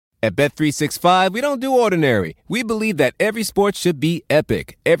At Bet365, we don't do ordinary. We believe that every sport should be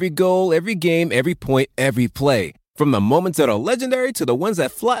epic. Every goal, every game, every point, every play. From the moments that are legendary to the ones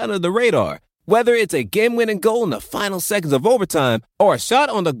that fly under the radar. Whether it's a game-winning goal in the final seconds of overtime or a shot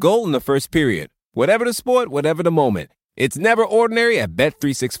on the goal in the first period. Whatever the sport, whatever the moment. It's never ordinary at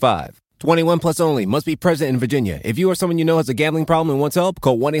Bet365. 21 plus only. Must be present in Virginia. If you or someone you know has a gambling problem and wants help,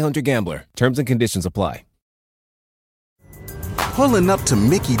 call 1-800-GAMBLER. Terms and conditions apply. Pulling up to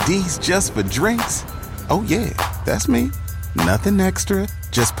Mickey D's just for drinks? Oh yeah, that's me. Nothing extra,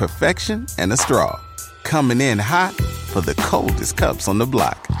 just perfection and a straw. Coming in hot for the coldest cups on the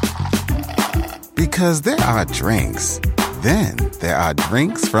block. Because there are drinks. Then there are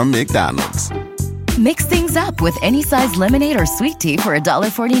drinks from McDonald's. Mix things up with any size lemonade or sweet tea for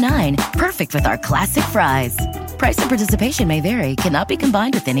 $1.49. Perfect with our classic fries. Price and participation may vary. Cannot be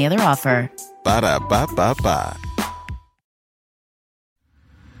combined with any other offer. Ba-da-ba-ba-ba.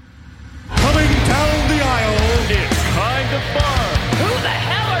 Coming down the aisle, it's kind of fun. Who the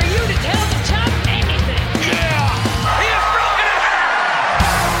hell are you to tell the chump anything? Yeah! He has broken it!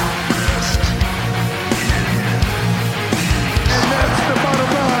 And that's the bottom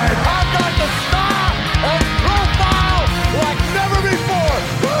line. I've got the style and profile like never before.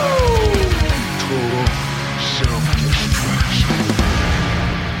 Woo! Total self-destruction.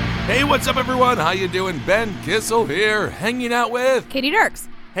 Hey, what's up, everyone? How you doing? Ben Kissel here, hanging out with Katy Dirks.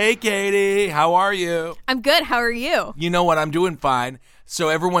 Hey, Katy. How are you? I'm good. How are you? You know what? I'm doing fine. So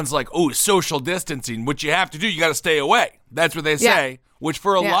everyone's like, oh, social distancing. What you have to do, you got to stay away. That's what they say, which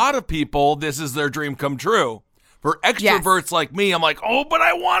for a lot of people, this is their dream come true. For extroverts like me, I'm like, oh, but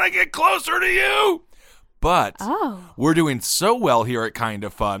I want to get closer to you. But we're doing so well here at Kind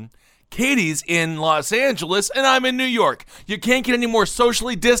of Fun. Katy's in Los Angeles, and I'm in New York. You can't get any more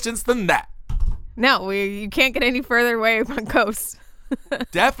socially distanced than that. No, you can't get any further away from coast.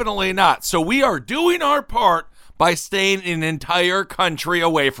 Definitely not. So we are doing our part by staying an entire country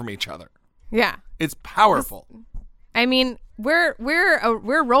away from each other. Yeah. It's powerful. I mean, we're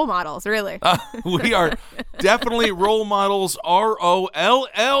role models, really. We are definitely role models,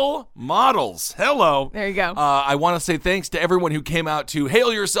 ROLL models. Hello. There you go. I want to say thanks to everyone who came out to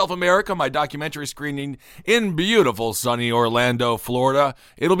Hail Yourself America, my documentary screening in beautiful sunny Orlando, Florida.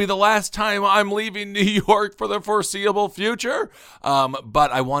 It'll be the last time I'm leaving New York for the foreseeable future.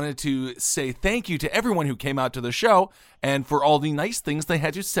 But I wanted to say thank you to everyone who came out to the show and for all the nice things they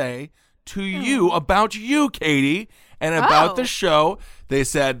had to say to you about you, Katy, and about the show. They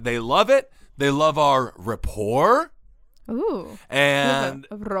said they love it. They love our rapport. Ooh. And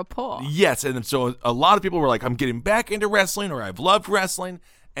rapport. Yes, and so a lot of people were like, I'm getting back into wrestling, or I've loved wrestling,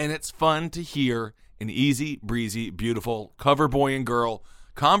 and it's fun to hear an easy, breezy, beautiful cover boy and girl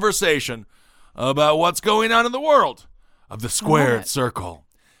conversation about what's going on in the world of the squared circle.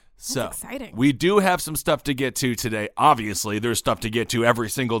 So exciting. We do have some stuff to get to today. Obviously, there's stuff to get to every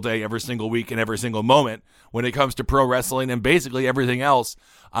single day, every single week, and every single moment when it comes to pro wrestling and basically everything else.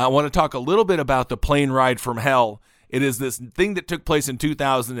 I want to talk a little bit about the plane ride from hell. It is this thing that took place in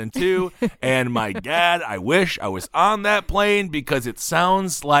 2002, and my God, I wish I was on that plane because it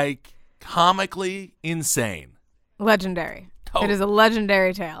sounds like comically insane. Legendary. Oh. It is a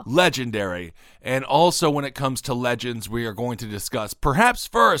legendary tale. Legendary. And also when it comes to legends, we are going to discuss, perhaps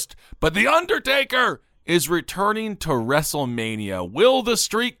first, but The Undertaker is returning to WrestleMania. Will the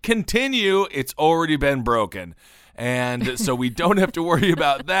streak continue? It's already been broken. And so we don't have to worry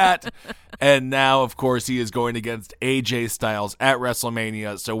about that. And now, of course, he is going against AJ Styles at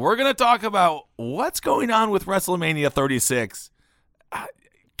WrestleMania. So we're going to talk about what's going on with WrestleMania 36. I'm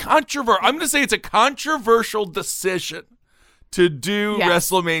going to say it's a controversial decision to do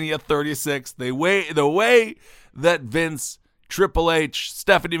WrestleMania 36 the way that Vince, Triple H,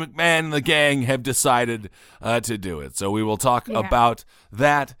 Stephanie McMahon, and the gang have decided to do it. So we will talk about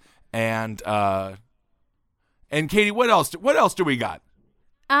that. And Katy, what else do we got?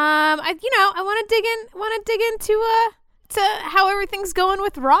 I want to dig into to how everything's going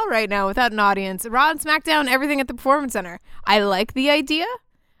with Raw right now without an audience. Raw and SmackDown, everything at the Performance Center. I like the idea.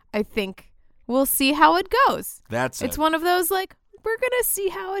 I think we'll see how it goes. It's one of those, like, we're going to see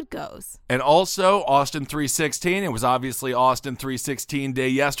how it goes. And also, Austin 316. It was obviously Austin 316 day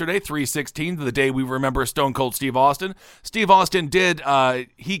yesterday. 316, the day we remember Stone Cold Steve Austin. Steve Austin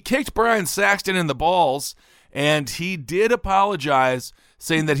he kicked Brian Saxton in the balls, and he did apologize,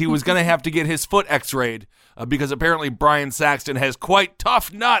 saying that he was going to have to get his foot x-rayed because apparently Brian Saxton has quite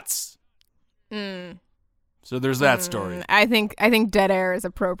tough nuts. So there's that story. I think dead air is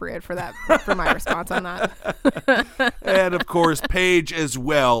appropriate for that, for my response on that. And of course, Paige as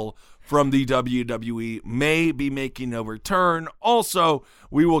well from the WWE may be making a return. Also,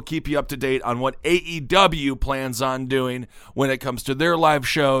 we will keep you up to date on what AEW plans on doing when it comes to their live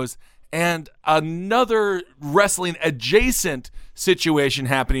shows. And another wrestling adjacent situation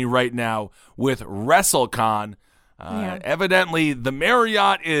happening right now with WrestleCon. Evidently, the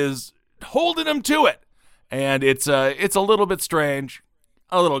Marriott is holding them to it. And it's a little bit strange,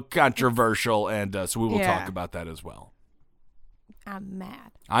 a little controversial, and so we will talk about that as well. I'm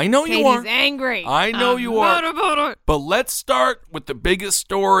mad. I know you are. Katie's angry. I know you are. Mad about it. But let's start with the biggest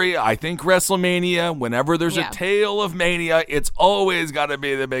story. I think WrestleMania, whenever there's a tale of mania, it's always got to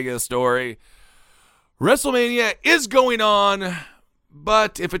be the biggest story. WrestleMania is going on,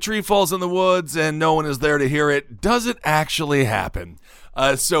 but if a tree falls in the woods and no one is there to hear it, does it actually happen?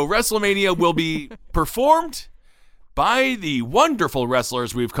 So WrestleMania will be performed by the wonderful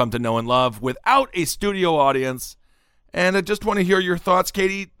wrestlers we've come to know and love without a studio audience. And I just want to hear your thoughts,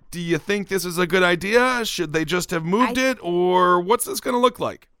 Katie. Do you think this is a good idea? Should they just have moved it, or what's this going to look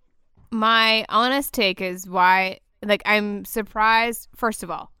like? My honest take is I'm surprised. First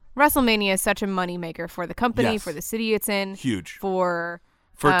of all, WrestleMania is such a moneymaker for the company, for the city it's in. Huge. For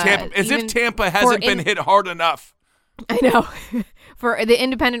Tampa. As if Tampa hasn't been hit hard enough. I know. For the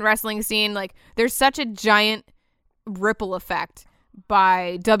independent wrestling scene, there's such a giant ripple effect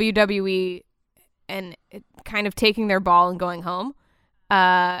by WWE and kind of taking their ball and going home.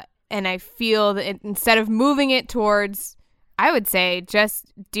 And I feel that instead of moving it towards, I would say,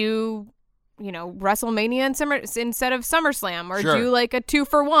 just do, WrestleMania instead of SummerSlam, or do a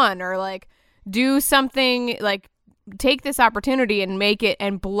 2-for-1, or do something take this opportunity and make it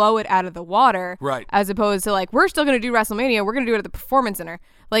and blow it out of the water. Right. As opposed to we're still going to do WrestleMania. We're going to do it at the Performance Center.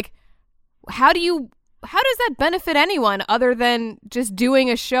 How does that benefit anyone other than just doing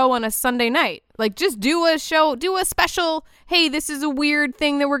a show on a Sunday night? Just do a show, do a special, hey, this is a weird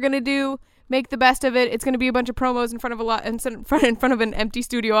thing that we're going to do. Make the best of it. It's going to be a bunch of promos in front of an empty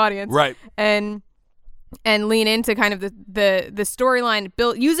studio audience. Right. And lean into kind of the storyline,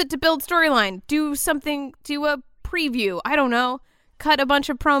 use it to build storyline. Do something, do a preview. I don't know. Cut a bunch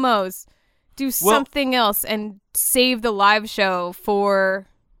of promos. Do something else and save the live show for,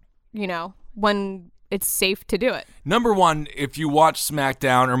 when it's safe to do it. Number one, if you watch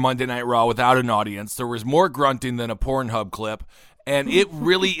SmackDown or Monday Night Raw without an audience, there was more grunting than a Pornhub clip, and it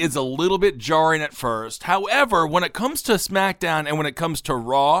really is a little bit jarring at first. However, when it comes to SmackDown and when it comes to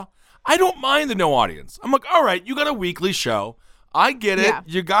Raw, I don't mind the no audience. I'm like, all right, you got a weekly show. I get it. Yeah.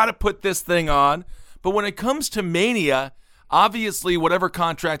 You got to put this thing on. But when it comes to Mania, obviously whatever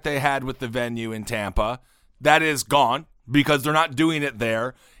contract they had with the venue in Tampa, that is gone because they're not doing it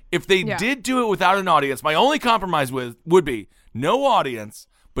there. If they did do it without an audience, my only compromise would be no audience,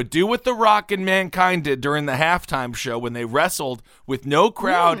 but do what The Rock and Mankind did during the halftime show when they wrestled with no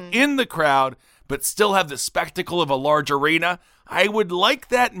crowd in the crowd, but still have the spectacle of a large arena. I would like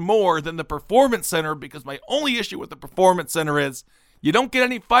that more than the Performance Center, because my only issue with the Performance Center is you don't get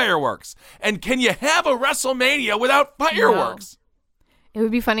any fireworks. And can you have a WrestleMania without fireworks? No. It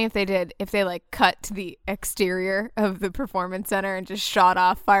would be funny if they cut to the exterior of the Performance Center and just shot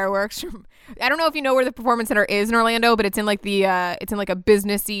off fireworks from, I don't know if you know where the Performance Center is in Orlando, but it's in a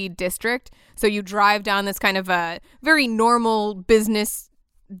businessy district. So you drive down this kind of a very normal business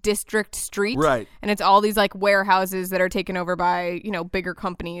district street. Right. And it's all these warehouses that are taken over by, bigger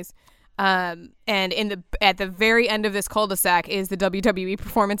companies. And at the very end of this cul-de-sac is the WWE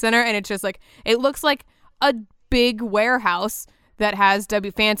Performance Center, and it's just it looks like a big warehouse that has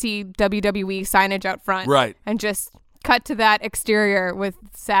fancy WWE signage out front. Right. And just cut to that exterior with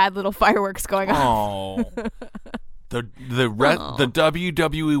sad little fireworks going on. Oh. The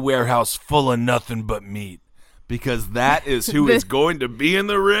WWE warehouse full of nothing but meat, because that is who is going to be in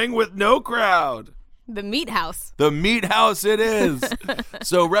the ring with no crowd. The Meat House. The Meat House it is.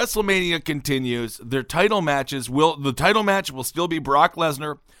 So WrestleMania continues. The title match will still be Brock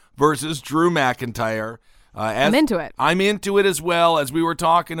Lesnar versus Drew McIntyre. I'm into it. I'm into it as well. As we were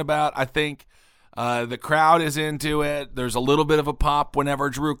talking about, I think the crowd is into it. There's a little bit of a pop whenever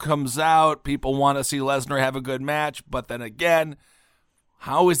Drew comes out. People want to see Lesnar have a good match. But then again,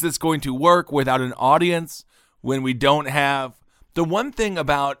 how is this going to work without an audience when we don't have... The one thing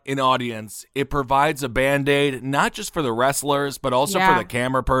about an audience, it provides a Band-Aid, not just for the wrestlers, but also for the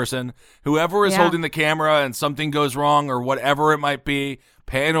camera person. Whoever is holding the camera and something goes wrong or whatever it might be,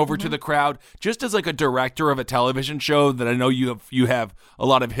 pan over to the crowd. Just as a director of a television show that I know you have a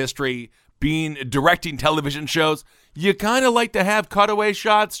lot of history directing television shows, you kind of like to have cutaway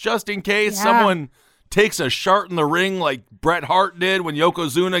shots just in case someone takes a shot in the ring like Bret Hart did when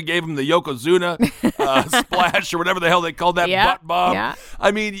Yokozuna gave him the Yokozuna. splash or whatever the hell they called that butt bomb. Yeah.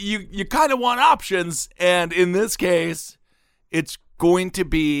 I mean, you kind of want options, and in this case, it's going to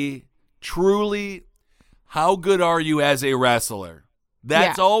be truly how good are you as a wrestler.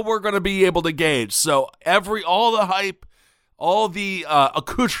 That's all we're going to be able to gauge. So all the hype, all the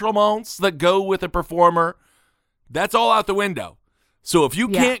accoutrements that go with a performer, that's all out the window. So if you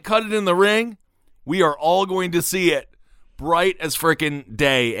can't cut it in the ring, we are all going to see it bright as freaking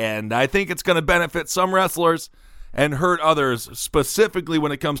day. And I think it's going to benefit some wrestlers and hurt others, specifically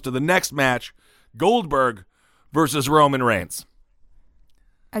when it comes to the next match, Goldberg versus Roman Reigns.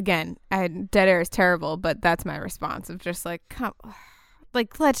 Again, dead air is terrible, but that's my response of just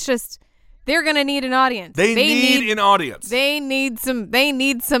let's just. They're gonna need an audience. They need an audience. They need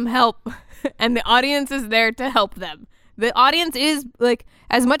some help, and the audience is there to help them. The audience is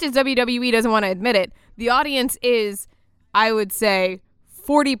as much as WWE doesn't want to admit it. The audience is, I would say,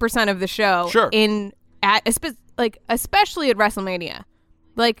 40% of the show. Sure. Especially at WrestleMania,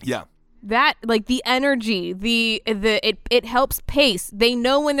 that, the energy, it helps pace. They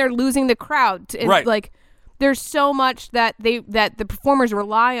know when they're losing the crowd. Right. There's so much that the performers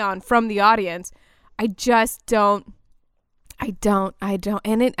rely on from the audience. I just don't.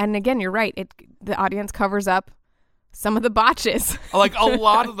 And again, you're right. The audience covers up some of the botches. A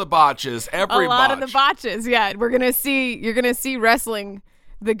lot of the botches. Every lot botch. of the botches. Yeah, you're gonna see wrestling,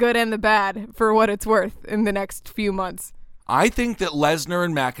 the good and the bad, for what it's worth in the next few months. I think that Lesnar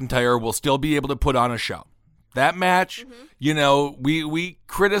and McIntyre will still be able to put on a show. That match, we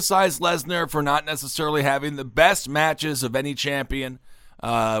criticize Lesnar for not necessarily having the best matches of any champion.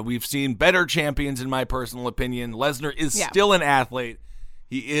 We've seen better champions, in my personal opinion. Lesnar is still an athlete.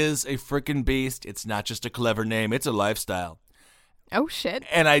 He is a freaking beast. It's not just a clever name. It's a lifestyle. Oh, shit.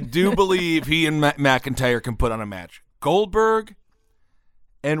 And I do believe he and McIntyre can put on a match. Goldberg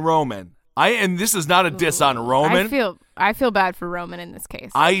and Roman. And this is not a diss on Roman. I feel bad for Roman in this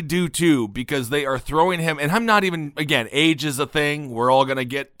case. I do too, because they are throwing him, and I'm not even, again, age is a thing. We're all going to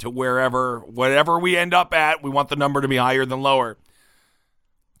get to whatever we end up at. We want the number to be higher than lower.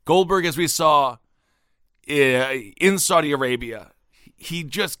 Goldberg, as we saw in Saudi Arabia, he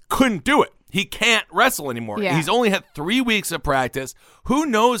just couldn't do it. He can't wrestle anymore. Yeah. He's only had 3 weeks of practice. Who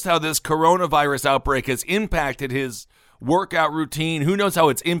knows how this coronavirus outbreak has impacted his workout routine? Who knows how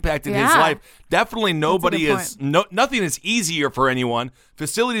it's impacted his life? Definitely nothing is easier for anyone.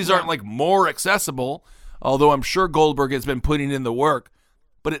 Facilities aren't more accessible, although I'm sure Goldberg has been putting in the work.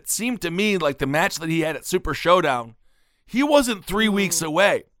 But it seemed to me like the match that he had at Super Showdown, he wasn't 3 weeks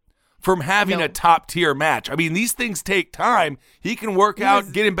away from having a top tier match. I mean, these things take time. He can work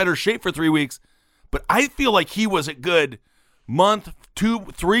out, get in better shape for 3 weeks, but I feel like he was a good month, 2,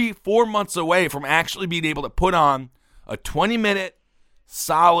 3, 4 months away from actually being able to put on a 20-minute,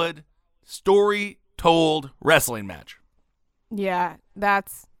 solid, story-told wrestling match. Yeah,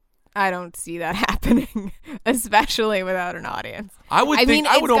 I don't see that happening, especially without an audience. I would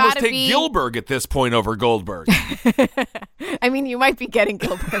almost take Gilbert at this point over Goldberg. I mean, you might be getting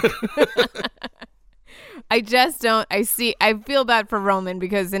Gilbert. I feel bad for Roman,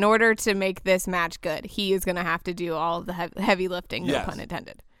 because in order to make this match good, he is going to have to do all of the heavy lifting, no pun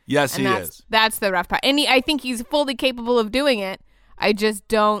intended. Yes, he is. That's the rough part. And I think he's fully capable of doing it. I just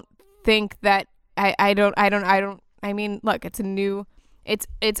don't think that I mean, look,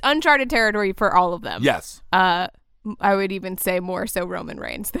 it's uncharted territory for all of them. Yes. I would even say more so Roman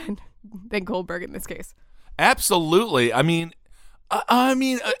Reigns than Goldberg in this case. Absolutely. I mean,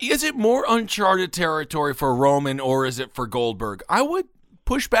 is it more uncharted territory for Roman, or is it for Goldberg? I would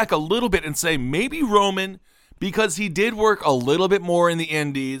push back a little bit and say maybe Roman, because he did work a little bit more in the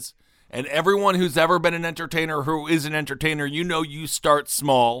indies, and everyone who's ever been an entertainer who is an entertainer, you start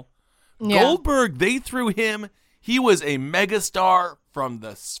small. Yeah. Goldberg, they threw him. He was a megastar from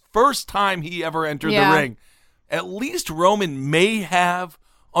the first time he ever entered the ring. At least Roman may have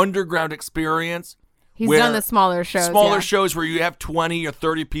underground experience. He's done the smaller shows. Shows where you have 20 or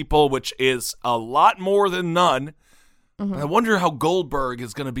 30 people, which is a lot more than none. Mm-hmm. I wonder how Goldberg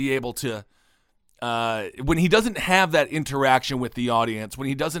is going to be able to, when he doesn't have that interaction with the audience, when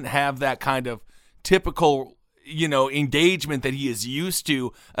he doesn't have that kind of typical, engagement that he is used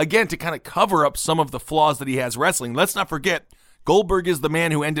to, again, to kind of cover up some of the flaws that he has wrestling. Let's not forget, Goldberg is the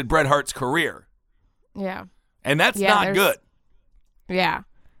man who ended Bret Hart's career. Yeah. And that's not good. Yeah.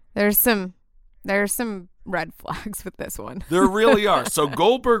 There's some red flags with this one. There really are. So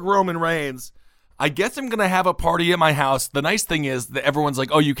Goldberg, Roman Reigns, I guess I'm going to have a party at my house. The nice thing is that everyone's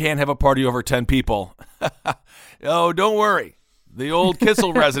like, oh, you can't have a party over 10 people. Oh, don't worry. The old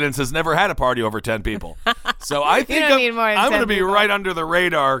Kissel residence has never had a party over 10 people. So I think don't need more than I'm 10 going to be people. right under the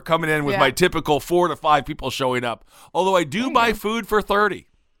radar coming in with my typical 4 to 5 people showing up. Although I do buy food for 30.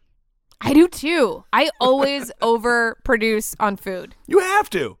 I do too. I always overproduce on food. You have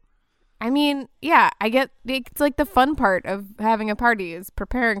to. I mean, yeah, it's like the fun part of having a party is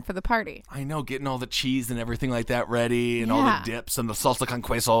preparing for the party. I know, getting all the cheese and everything like that ready and all the dips and the salsa con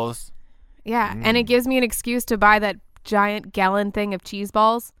quesos. Yeah, and it gives me an excuse to buy that giant gallon thing of cheese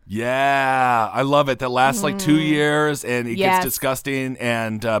balls. Yeah, I love it. That lasts like 2 years and it Yes. gets disgusting.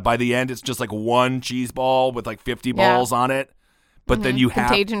 And by the end, it's just like one cheese ball with like 50 balls on it. But then you have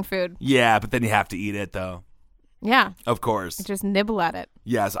Contagion food. Yeah, but then you have to eat it though. Yeah. Of course. Just nibble at it.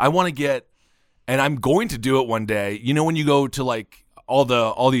 Yes, I want to get, and I'm going to do it one day. You know when you go to like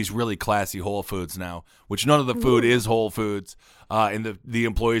all these really classy Whole Foods now, which none of the food is Whole Foods, and the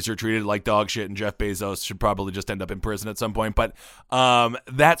employees are treated like dog shit, and Jeff Bezos should probably just end up in prison at some point. But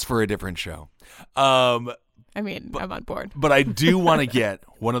that's for a different show. I mean, I'm on board. But I do want to get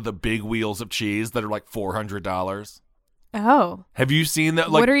one of the big wheels of cheese that are like $400. Oh. Have you seen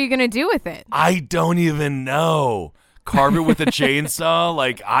that? Like, what are you going to do with it? I don't even know. Carve it with a chainsaw?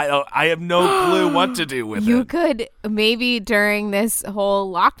 Like, I have no clue what to do with You it. could, maybe during this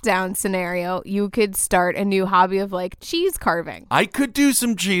whole lockdown scenario, you could start a new hobby of like cheese carving. I could do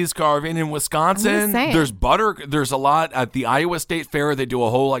some cheese carving in Wisconsin. saying. There's butter. There's a lot at the Iowa State Fair. They do a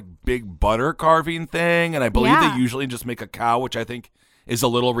whole like big butter carving thing, and I believe Yeah. they usually just make a cow, which I think is a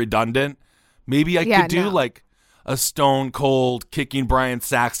little redundant. Maybe I Yeah, could do no. like a Stone Cold kicking Brian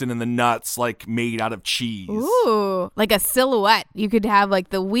Saxton in the nuts, like made out of cheese. Ooh, like a silhouette. You could have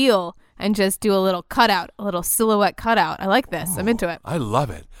like the wheel and just do a little cutout, a little silhouette cutout. I like this. I'm into it. I love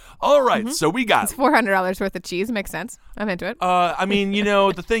it. All right, so we got It's $400 worth of cheese. Makes sense. I'm into it. I mean, you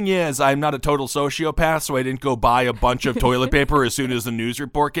know, the thing is, I'm not a total sociopath, so I didn't go buy a bunch of toilet paper as soon as the news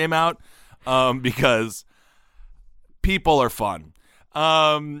report came out, because people are fun.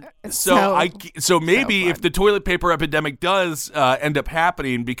 So maybe if the toilet paper epidemic does end up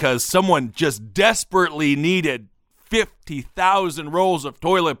happening because someone just desperately needed 50,000 rolls of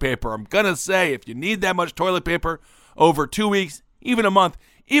toilet paper, I'm gonna say if you need that much toilet paper over 2 weeks, even a month,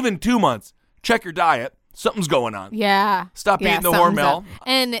 even 2 months, check your diet. Something's going on. Yeah. Stop eating the something's Hormel. up.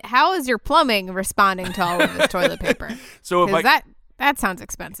 And how is your plumbing responding to all of this toilet paper? So if 'Cause that sounds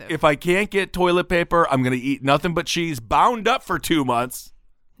expensive. If I can't get toilet paper, I'm going to eat nothing but cheese, bound up for 2 months.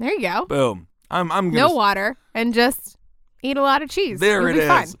 There you go. Boom. I'm gonna No water and just eat a lot of cheese. There You'll it be is.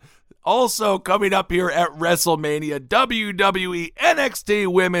 fine. Also coming up here at WrestleMania, WWE NXT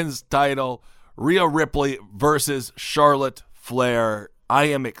Women's Title, Rhea Ripley versus Charlotte Flair. I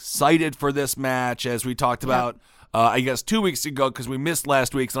am excited for this match, as we talked about, I guess 2 weeks ago, because we missed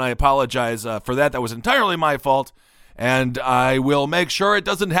last week's, and I apologize for that. That was entirely my fault. And I will make sure it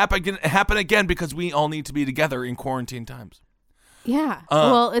doesn't happen again because we all need to be together in quarantine times. Yeah.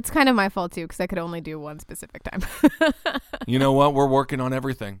 Well, it's kind of my fault, too, because I could only do one specific time. You know what? We're working on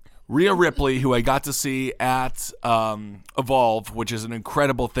everything. Rhea Ripley, who I got to see at Evolve, which is an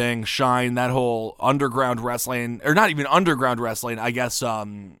incredible thing, Shine, that whole underground wrestling, or not even underground wrestling, I guess,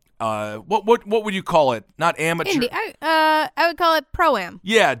 what would you call it? Not amateur. Indie. I would call it pro-am.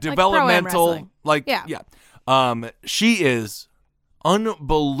 Yeah, developmental. wrestling. Yeah. She is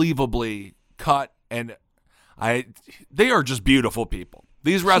unbelievably cut, and they are just beautiful people.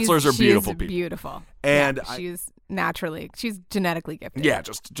 These wrestlers are beautiful people. Beautiful. And yeah, she's genetically gifted. Yeah,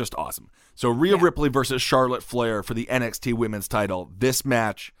 just awesome. So Rhea Ripley versus Charlotte Flair for the NXT Women's Title. This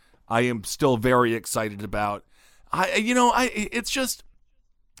match I am still very excited about. I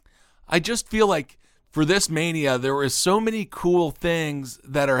just feel like for this Mania there is so many cool things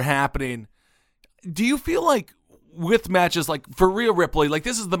that are happening. Do you feel like with matches like for Rhea Ripley, like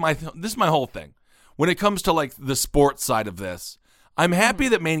this is my whole thing. When it comes to like the sports side of this, I'm happy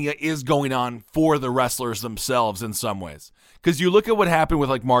that Mania is going on for the wrestlers themselves in some ways. Because you look at what happened with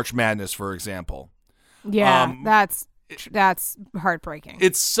like March Madness, for example. Yeah, that's heartbreaking.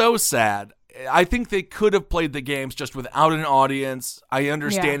 It's so sad. I think they could have played the games just without an audience. I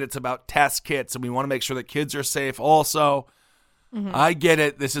understand it's about test kits and we want to make sure that kids are safe also. I get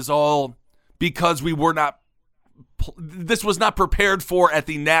it. This is all because this was not prepared for at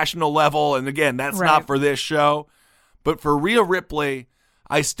the national level. And again, that's not for this show. But for Rhea Ripley,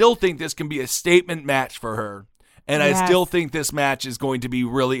 I still think this can be a statement match for her. And I still think this match is going to be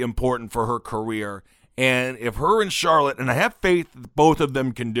really important for her career. And if her and Charlotte, and I have faith that both of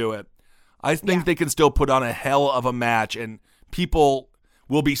them can do it, I think they can still put on a hell of a match. And people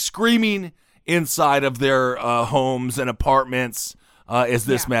will be screaming inside of their homes and apartments as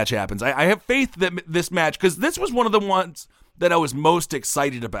this match happens. I have faith that this match, because this was one of the ones that I was most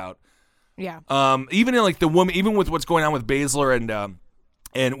excited about. Yeah. Even in like the woman, even with what's going on with Baszler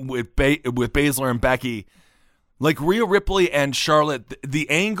and with Baszler and Becky, like Rhea Ripley and Charlotte, the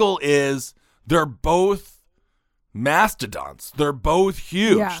angle is they're both mastodons. They're both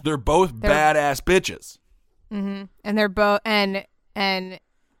huge. Yeah. They're both badass bitches. Mm-hmm. And they're both and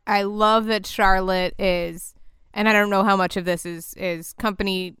I love that Charlotte is, and I don't know how much of this is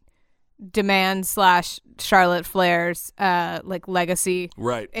company demand / Charlotte Flair's like legacy,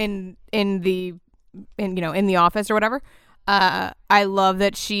 right? In the office or whatever. I love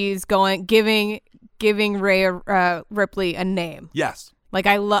that she's giving Rhea Ripley a name. Yes. Like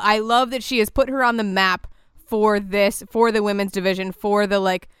I love that she has put her on the map for the women's division, for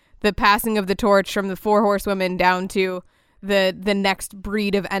the passing of the torch from the 4 horsewomen down to the next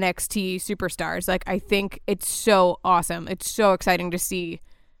breed of NXT superstars. Like, I think it's so awesome. It's so exciting to see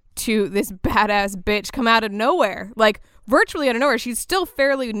this badass bitch come out of nowhere, like virtually out of nowhere. She's still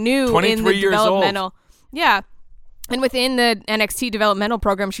fairly new in the developmental. Old. Yeah. And within the NXT developmental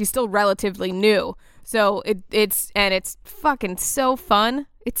program, she's still relatively new. So it's fucking so fun.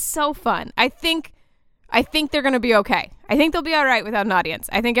 It's so fun. I think they're going to be okay. I think they'll be all right without an audience.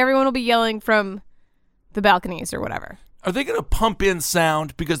 I think everyone will be yelling from the balconies or whatever. Are they going to pump in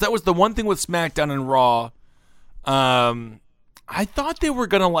sound? Because that was the one thing with SmackDown and Raw. I thought they were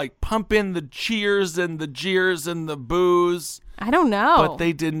going to like pump in the cheers and the jeers and the boos. I don't know. But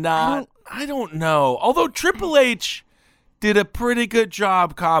they did not. I don't know. Although Triple H did a pretty good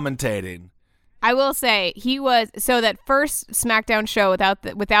job commentating. I will say so that first SmackDown show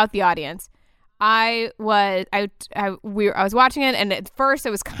without the audience, I was watching it, and at first I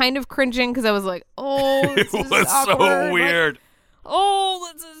was kind of cringing because I was like, oh, this is was awkward. So weird. Like, oh,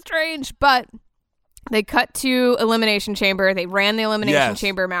 this is strange. But they cut to Elimination Chamber. They ran the Elimination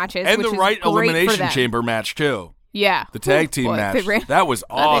Chamber matches, and which the right is great Elimination for Chamber match too. Yeah, the tag team match. That was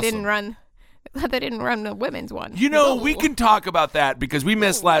awesome. They didn't run the women's one. You know, we can talk about that because we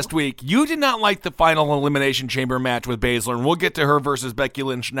missed last week. You did not like the final Elimination Chamber match with Baszler, and we'll get to her versus Becky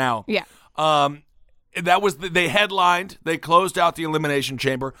Lynch now. Yeah. That was they headlined. They closed out the Elimination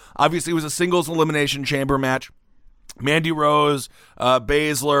Chamber. Obviously, it was a singles Elimination Chamber match. Mandy Rose,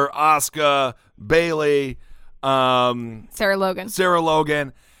 Baszler, Asuka, Bayley, Sarah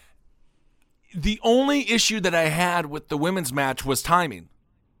Logan. The only issue that I had with the women's match was timing.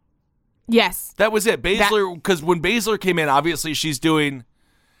 Yes. That was it. Baszler, because when Baszler came in, obviously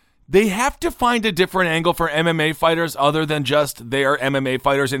they have to find a different angle for MMA fighters other than just they are MMA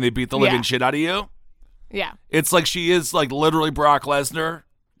fighters and they beat the living shit out of you. Yeah. It's like she is like literally Brock Lesnar.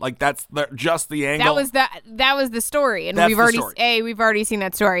 Like just the angle. That was the story. And we've already seen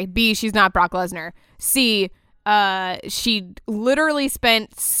that story. B, she's not Brock Lesnar. C, she literally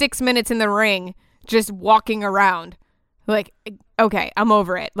spent 6 minutes in the ring just walking around. Like, okay, I'm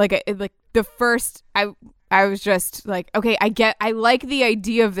over it. Like the first, I was just like, okay, I like the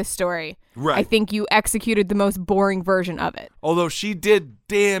idea of the story. Right. I think you executed the most boring version of it. Although she did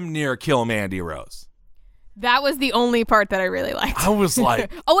damn near kill Mandy Rose. That was the only part that I really liked. I was like,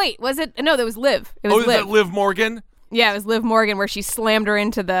 oh wait, was it? No, that was Liv. It was Liv. Is that Liv Morgan? Yeah, it was Liv Morgan where she slammed her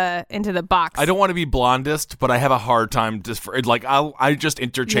into the box. I don't want to be blondest, but I have a hard time I just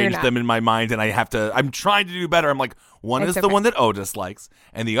interchange them in my mind, and I'm trying to do better. I'm like, one is the one that Otis likes,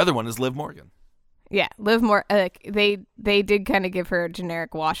 and the other one is Liv Morgan. Yeah, Liv Morgan. They did kind of give her a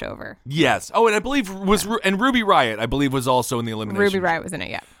generic washover. Yes. Oh, and I believe Ruby Riott, I believe, was also in the elimination. Ruby Riott was in it.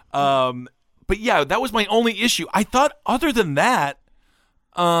 Yeah. But yeah, that was my only issue. I thought, other than that,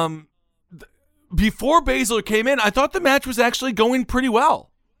 before Baszler came in, I thought the match was actually going pretty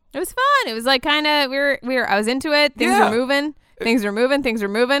well. It was fun. It was like kind of I was into it. Things were moving. Things were moving.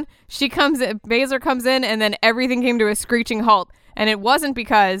 Baszler comes in, and then everything came to a screeching halt. And it wasn't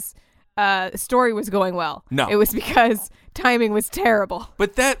because the story was going well. No, it was because timing was terrible.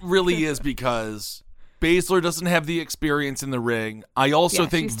 But that really is because Baszler doesn't have the experience in the ring. I also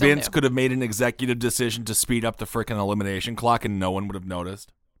think Vince could have made an executive decision to speed up the frickin' elimination clock, and no one would have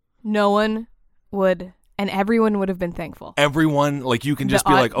noticed. No one would, and everyone would have been thankful. Everyone, like, you can just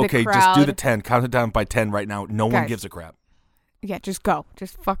be like, okay, just do the 10, count it down by 10 right now. No one gives a crap. Yeah, just go.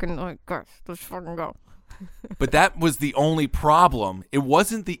 Just fucking, guys, just fucking go. But that was the only problem. It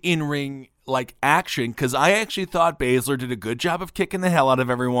wasn't the in-ring, action, because I actually thought Baszler did a good job of kicking the hell out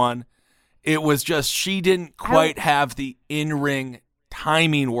of everyone. It was just she didn't quite have the in-ring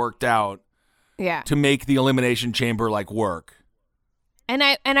timing worked out to make the Elimination Chamber, work. And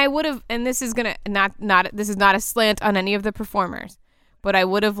I would have, and this is gonna this is not a slant on any of the performers, but I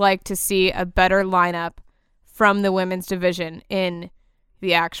would have liked to see a better lineup from the women's division in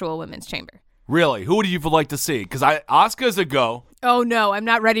the actual women's chamber. Really? Who would you like to see? Because Asuka's a go. Oh, no, I'm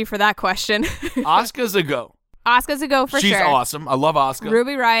not ready for that question. Asuka's a go. Asuka's a go for She's sure. She's awesome. I love Asuka.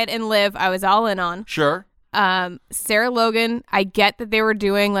 Ruby Riott and Liv, I was all in on. Sure. Sarah Logan, I get that they were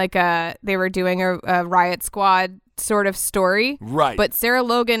doing a Riot Squad sort of story. Right. But Sarah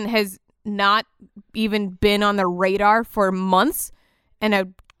Logan has not even been on the radar for months, and a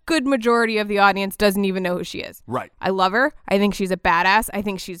good majority of the audience doesn't even know who she is. Right. I love her. I think she's a badass. I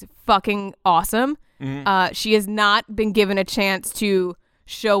think she's fucking awesome. Mm-hmm. She has not been given a chance to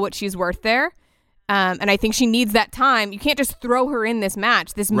show what she's worth there. And I think she needs that time. You can't just throw her in this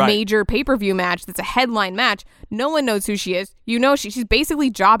match, this major pay-per-view match that's a headline match. No one knows who she is. You know, she's basically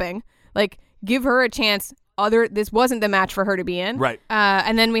jobbing. Like, give her a chance. This wasn't the match for her to be in. Right.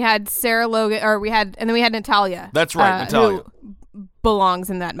 And then we had Sarah Logan, and then we had Natalya. That's right, Natalya. Who belongs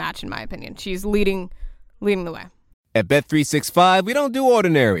in that match, in my opinion. She's leading the way. At Bet365, we don't do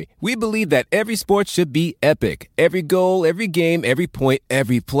ordinary. We believe that every sport should be epic. Every goal, every game, every point,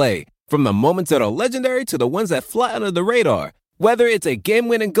 every play. From the moments that are legendary to the ones that fly under the radar. Whether it's a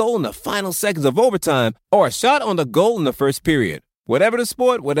game-winning goal in the final seconds of overtime or a shot on the goal in the first period. Whatever the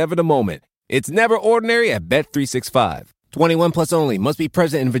sport, whatever the moment. It's never ordinary at Bet365. 21 plus only. Must be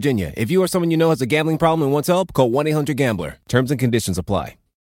present in Virginia. If you or someone you know has a gambling problem and wants help, call 1-800-GAMBLER. Terms and conditions apply.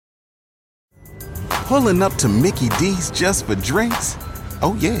 Pulling up to Mickey D's just for drinks?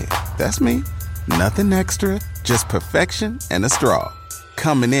 Oh yeah, that's me. Nothing extra, just perfection and a straw.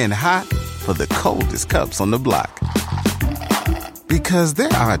 Coming in hot for the coldest cups on the block. Because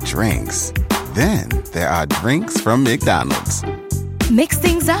there are drinks. Then there are drinks from McDonald's. Mix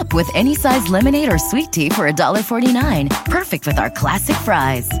things up with any size lemonade or sweet tea for $1.49. Perfect with our classic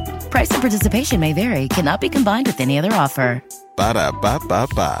fries. Price and participation may vary. Cannot be combined with any other offer.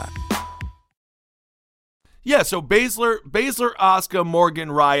 Ba-da-ba-ba-ba. Yeah, so Baszler, Asuka, Morgan,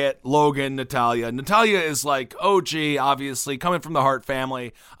 Riott, Logan, Natalya. Natalya is like OG, obviously, coming from the Hart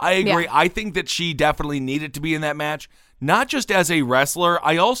family. I agree. Yeah. I think that she definitely needed to be in that match. Not just as a wrestler.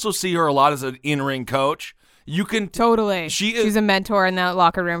 I also see her a lot as an in-ring coach. You can Totally. She's a mentor in that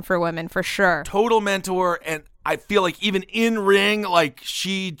locker room for women, for sure. Total mentor, and I feel like even in-ring, like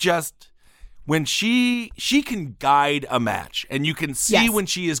she just... When she can guide a match, and you can see when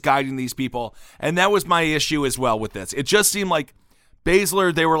she is guiding these people, and that was my issue as well with this. It just seemed like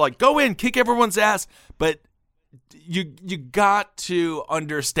Baszler, they were like, go in, kick everyone's ass, but you got to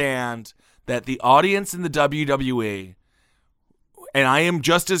understand that the audience in the WWE, and I am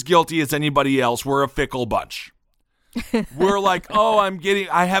just as guilty as anybody else, we're a fickle bunch. We're like,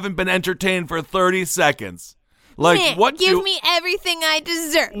 I haven't been entertained for 30 seconds. Like, give me everything I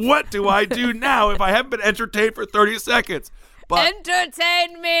deserve. What do I do now if I haven't been entertained for 30 seconds? But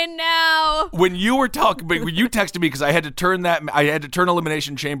entertain me now. When you were talking, when you texted me because I had to turn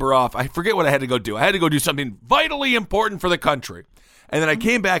Elimination Chamber off. I forget what I had to go do. I had to go do something vitally important for the country. And then I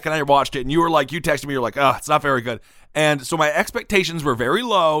came back and I watched it, and you texted me, you're like, oh, it's not very good. And so my expectations were very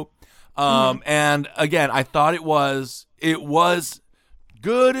low. And again, I thought it was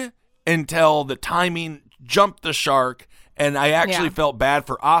good until the timing jumped the shark, and I actually felt bad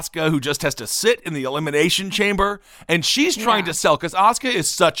for Asuka, who just has to sit in the Elimination Chamber, and she's trying to sell, because Asuka is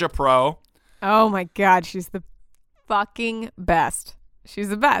such a pro. Oh my God, she's the fucking best. She's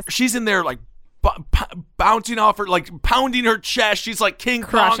the best. She's in there like bouncing off her, like pounding her chest. She's like King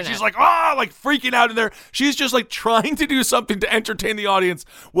Kong. She's like, like freaking out in there. She's just like trying to do something to entertain the audience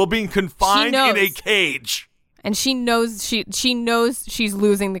while being confined in a cage. And she knows she's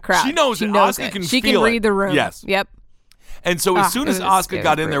losing the crowd. She knows Asuka can she feel can read the room. Yes. Yep. And so as soon as Asuka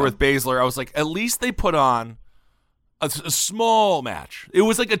got in there brutal. with Baszler, I was like, at least they put on a small match. It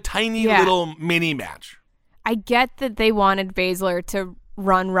was like a tiny little mini match. I get that they wanted Baszler to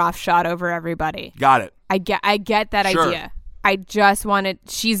run roughshod over everybody. Got it. I get that idea. I just wanted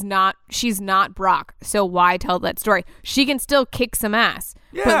she's not Brock, so why tell that story? She can still kick some ass.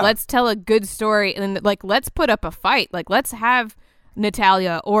 Yeah. But let's tell a good story, and like let's put up a fight. Like let's have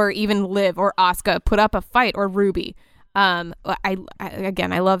Natalya or even Liv or Asuka put up a fight, or Ruby. I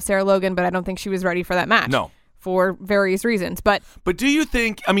love Sarah Logan, but I don't think she was ready for that match. No. For various reasons. But do you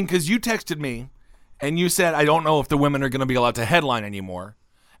think, I mean, because you texted me and you said, I don't know if the women are going to be allowed to headline anymore.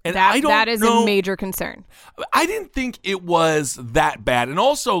 And that is a major concern. I didn't think it was that bad. And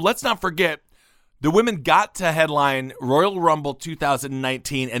also, let's not forget, the women got to headline Royal Rumble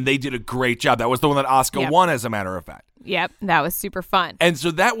 2019, and they did a great job. That was the one that Asuka won, as a matter of fact. Yep, that was super fun. And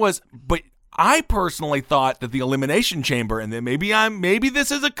so that was, but I personally thought that the Elimination Chamber, and then maybe this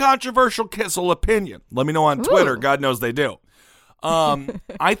is a controversial Kissel opinion. Let me know on Twitter. God knows they do.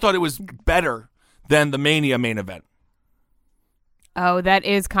 I thought it was better than the Mania main event. Oh, that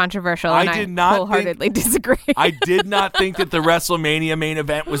is controversial. I and did not wholeheartedly disagree. I did not think that the WrestleMania main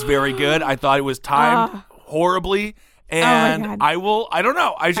event was very good. I thought it was timed horribly, and God. I don't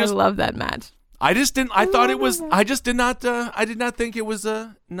know. I love that match. I just didn't. I thought it was. I just did not. I did not think it was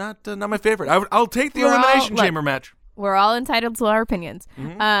not my favorite. I'll take the Elimination Chamber match. We're all entitled to our opinions.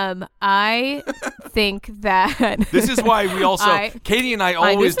 Mm-hmm. I think that this is why we also Katie and I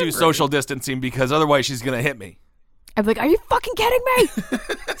always do disagree. social distancing, because otherwise she's gonna hit me. I'm like, are you fucking kidding me?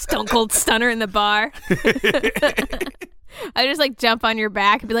 Stone Cold Stunner in the bar. I just like jump on your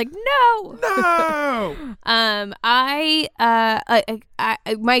back and be like, no.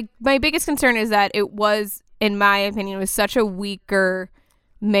 My biggest concern is that it was, in my opinion, was such a weaker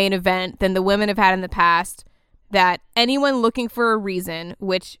main event than the women have had in the past, that anyone looking for a reason,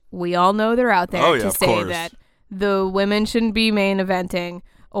 which we all know they're out there, to say that the women shouldn't be main eventing,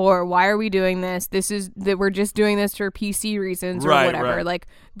 or why are we doing this? This is that we're just doing this for PC reasons or whatever. Right. Like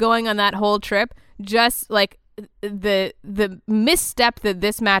going on that whole trip, just like the misstep that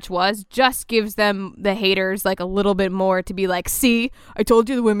this match was, just gives them, the haters, like a little bit more to be like, see, I told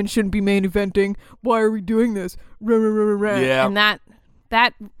you the women shouldn't be main eventing. Why are we doing this? Yeah. And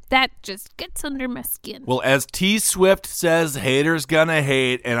that just gets under my skin. Well, as T Swift says, haters gonna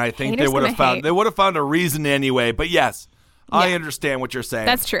hate, and I think they would have found a reason anyway. But yes, I understand what you're saying.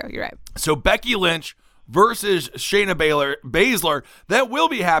 That's true. You're right. So Becky Lynch versus Shayna Baszler, that will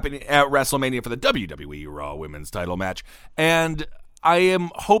be happening at WrestleMania for the WWE Raw Women's title match. And I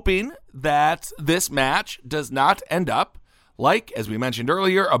am hoping that this match does not end up like, as we mentioned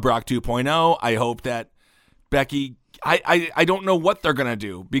earlier, a Brock 2.0. I hope that Becky, I don't know what they're going to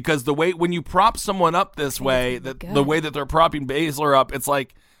do, because the way, when you prop someone up this way, the way that they're propping Baszler up, it's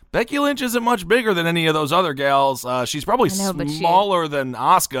like, Becky Lynch isn't much bigger than any of those other gals. She's probably smaller than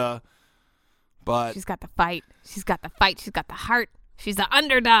Asuka, but she's got the fight. She's got the fight. She's got the heart. She's the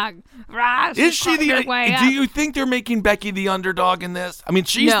underdog. Is she the? Do you think they're making Becky the underdog in this? I mean,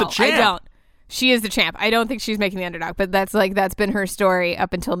 she's the champ. I don't. She is the champ. I don't think she's making the underdog, but that's been her story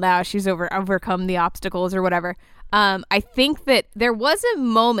up until now. She's overcome the obstacles or whatever. I think that there was a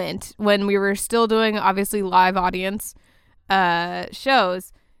moment when we were still doing, obviously, live audience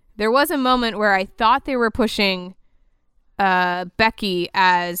shows. There was a moment where I thought they were pushing Becky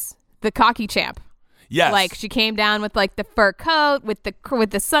as the cocky champ. Yes. Like, she came down with like the fur coat with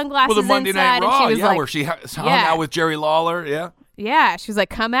the sunglasses well, the Monday inside, Night Raw, and she was like, where she hung out with Jerry Lawler, Yeah, she was like,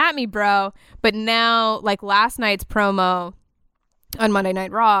 come at me, bro. But now, like last night's promo on Monday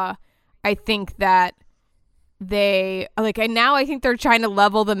Night Raw, I think that I think they're trying to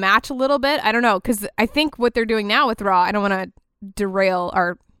level the match a little bit. I don't know, because I think what they're doing now with Raw, I don't want to derail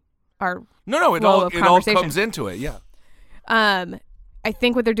our it all comes into it, yeah. I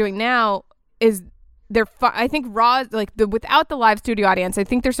think what they're doing now is I think Raw, like without the live studio audience, I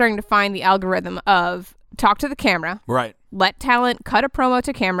think they're starting to find the algorithm of talk to the camera, right? Let talent cut a promo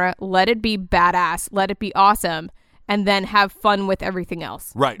to camera, let it be badass, let it be awesome, and then have fun with everything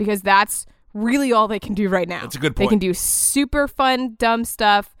else, right? Because that's really all they can do right now. That's a good point. They can do super fun, dumb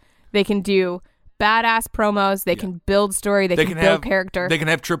stuff. They can do badass promos. They can build story. They can build character. They can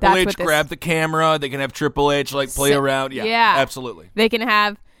have Triple H grab the camera. They can have Triple H play around. Yeah, absolutely. They can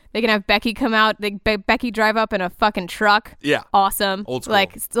have Becky come out. Becky drive up in a fucking truck. Yeah, awesome. Old school.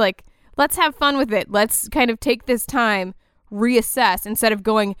 Like let's have fun with it. Let's kind of take this time, reassess, instead of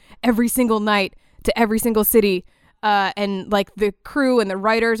going every single night to every single city. And like the crew and the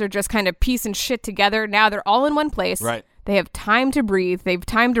writers are just kind of piecing shit together. Now they're all in one place. Right. They have time to breathe. They have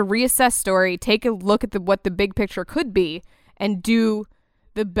time to reassess story, take a look at what the big picture could be, and do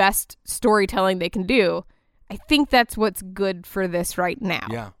the best storytelling they can do. I think that's what's good for this right now.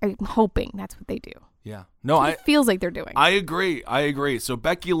 Yeah. I'm hoping that's what they do. Yeah. No, it feels like they're doing. I agree. So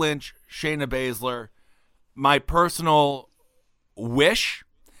Becky Lynch, Shayna Baszler, my personal wish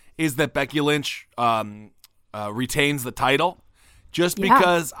is that Becky Lynch retains the title, just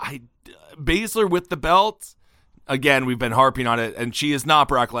because Baszler with the belt. Again, we've been harping on it, and she is not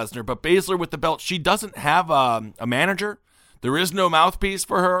Brock Lesnar, but Baszler with the belt, she doesn't have a manager. There is no mouthpiece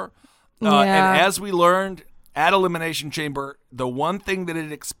for her. And as we learned at Elimination Chamber, the one thing that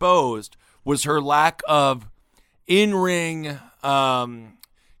it exposed was her lack of in-ring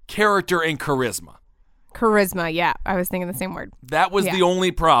character and charisma. Charisma, yeah. I was thinking the same word. That was the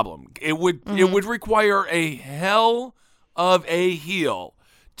only problem. It would require a hell of a heel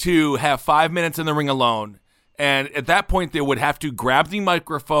to have 5 minutes in the ring alone And at that point, they would have to grab the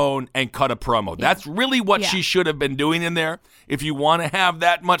microphone and cut a promo. Yeah. That's really what she should have been doing in there. If you want to have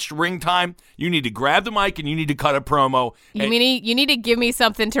that much ring time, you need to grab the mic and you need to cut a promo. You need to give me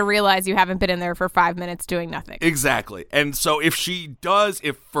something to realize you haven't been in there for 5 minutes doing nothing. Exactly. And so if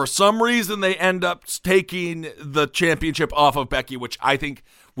for some reason they end up taking the championship off of Becky, which I think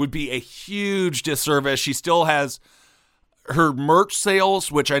would be a huge disservice, she still has her merch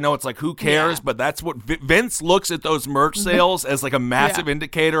sales, which I know it's like, who cares? But that's what Vince looks at, those merch sales as like a massive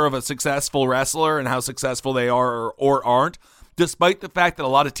indicator of a successful wrestler and how successful they are or aren't. Despite the fact that a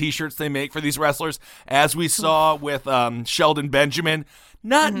lot of t-shirts they make for these wrestlers, as we saw with Sheldon Benjamin,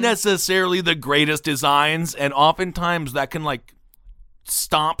 not necessarily the greatest designs. And oftentimes that can like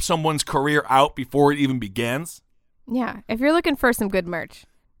stomp someone's career out before it even begins. Yeah. If you're looking for some good merch,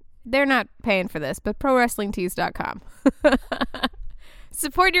 they're not paying for this, but ProWrestlingTees.com.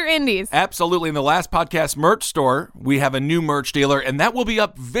 Support your indies. Absolutely. In the Last Podcast merch store, we have a new merch dealer, and that will be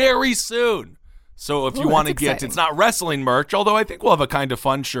up very soon. So if you want to get, it's not wrestling merch, although I think we'll have a kind of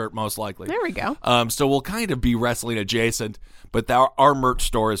fun shirt most likely. There we go. So we'll kind of be wrestling adjacent, but our merch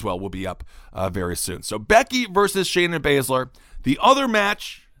store as well will be up very soon. So Becky versus Shayna Baszler, the other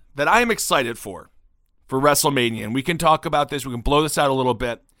match that I am excited for WrestleMania, and we can talk about this, we can blow this out a little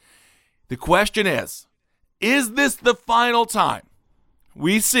bit. The question is this the final time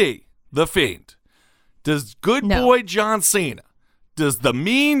we see The Fiend? Does good boy John Cena, does the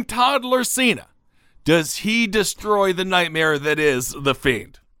mean toddler Cena, does he destroy the nightmare that is The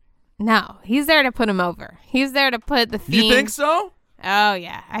Fiend? No, he's there to put him over. He's there to put The Fiend. You think so? Oh,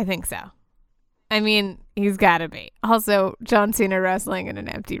 yeah, I think so. I mean, he's got to be. Also, John Cena wrestling in an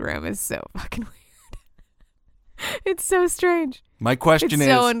empty room is so fucking weird. It's so strange. My question is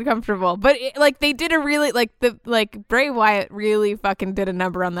so uncomfortable. But they did a really Bray Wyatt really fucking did a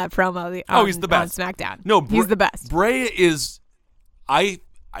number on that promo. He's the best on SmackDown. No, he's the best. Bray is. Hey,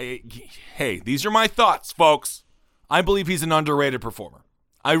 these are my thoughts, folks. I believe he's an underrated performer.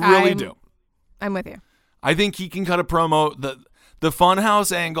 I really do. I'm with you. I think he can cut a promo. The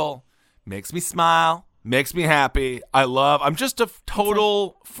Funhouse angle makes me smile. Makes me happy. I'm just a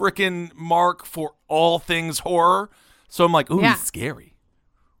total freaking mark for all things horror. So I'm like, ooh, he's scary.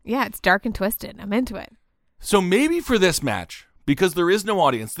 Yeah, it's dark and twisted. I'm into it. So maybe for this match, because there is no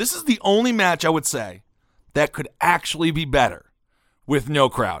audience, this is the only match I would say that could actually be better with no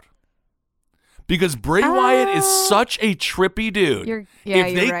crowd. Because Bray Wyatt is such a trippy dude.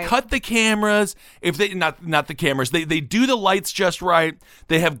 If they cut the cameras, if they not the cameras, they do the lights just right.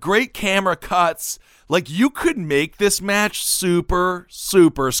 They have great camera cuts. Like, you could make this match super,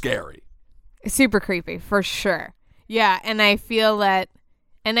 super scary. Super creepy, for sure. Yeah, and I feel like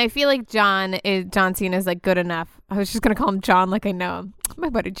John Cena is like good enough. I was just gonna call him John, like I know him. My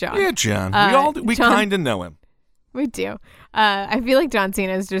buddy John. Yeah, John. We kind of know him. We do. I feel like John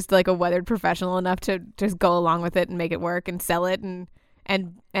Cena is just like a weathered professional enough to just go along with it and make it work and sell it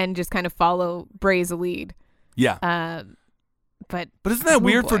and just kind of follow Bray's lead. Yeah. But isn't that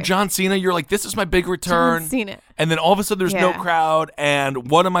weird for John Cena? You're like, this is my big return. John Cena. And then all of a sudden there's no crowd. And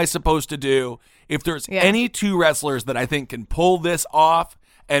what am I supposed to do? If there's any two wrestlers that I think can pull this off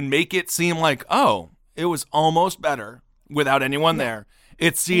and make it seem like, oh, it was almost better without anyone there,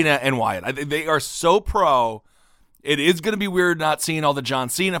 it's Cena and Wyatt. They are so pro. It is going to be weird not seeing all the John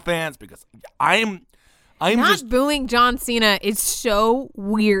Cena fans because I'm not just booing John Cena is so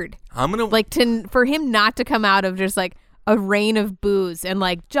weird. For him not to come out of just like a rain of boos and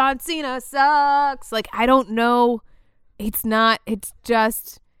like John Cena sucks. Like, I don't know. It's going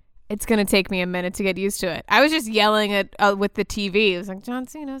to take me a minute to get used to it. I was just yelling at with the TV. It was like, John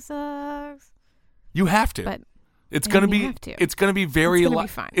Cena sucks. You have to. But it's going to be very loud.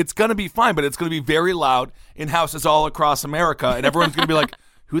 It's going to be fine, but it's going to be very loud in houses all across America, and everyone's going to be like,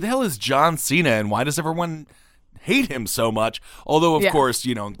 who the hell is John Cena, and why does everyone hate him so much? Although, of course,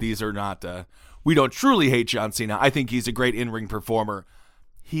 these are not, we don't truly hate John Cena. I think he's a great in-ring performer.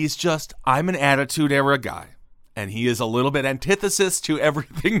 He's just, I'm an Attitude Era guy, and he is a little bit antithesis to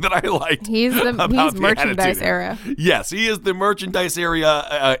everything that I liked. He's merchandise era. Yes, he is the merchandise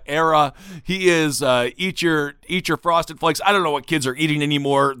era. He is eat your Frosted Flakes. I don't know what kids are eating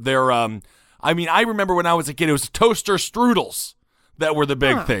anymore. They're I remember when I was a kid, it was toaster strudels that were the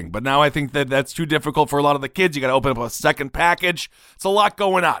big thing. But now I think that's too difficult for a lot of the kids. You got to open up a second package. It's a lot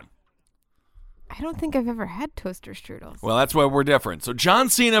going on. I don't think I've ever had toaster strudels. Well, that's why we're different. So John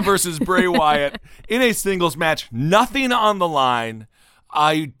Cena versus Bray Wyatt in a singles match. Nothing on the line.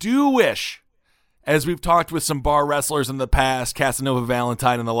 I do wish, as we've talked with some bar wrestlers in the past, Casanova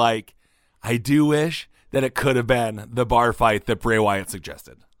Valentine and the like, I do wish that it could have been the bar fight that Bray Wyatt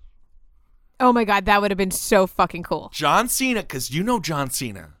suggested. Oh my God, that would have been so fucking cool. John Cena, because you know John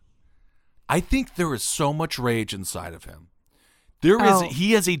Cena. I think there is so much rage inside of him.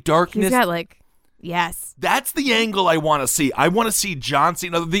 He has a darkness. He's got yes. That's the angle I want to see. I want to see John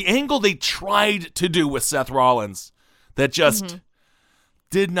Cena. The angle they tried to do with Seth Rollins that just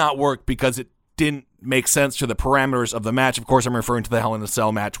did not work because it didn't make sense to the parameters of the match. Of course, I'm referring to the Hell in a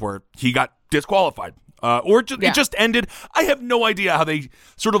Cell match where he got disqualified. It just ended. I have no idea how they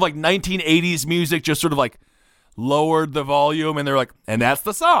sort of 1980s music just sort of lowered the volume and they're like, and that's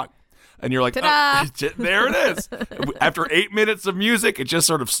the song. And you're like, oh, there it is. After 8 minutes of music, it just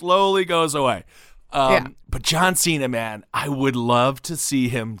sort of slowly goes away. But John Cena, man, I would love to see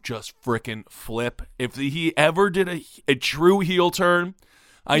him just frickin' flip. If he ever did a true heel turn,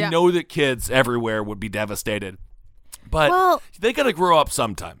 I know that kids everywhere would be devastated. But they got to grow up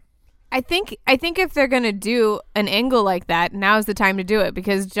sometime. I think if they're going to do an angle like that, now's the time to do it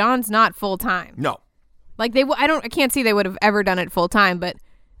because John's not full time. No. I can't see they would have ever done it full time, but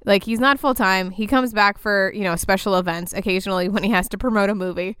he's not full time. He comes back for, special events occasionally when he has to promote a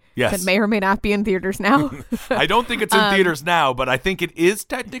movie that may or may not be in theaters now. I don't think it's in theaters now, but I think it is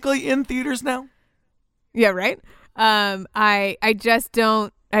technically in theaters now. Yeah, right. I just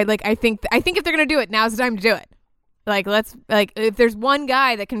don't. I think if they're gonna do it, now's the time to do it. If there's one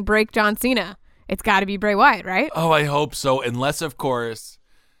guy that can break John Cena, it's got to be Bray Wyatt, right? Oh, I hope so. Unless, of course,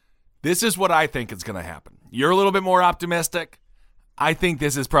 this is what I think is going to happen. You're a little bit more optimistic. I think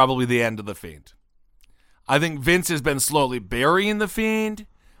this is probably the end of The Fiend. I think Vince has been slowly burying The Fiend.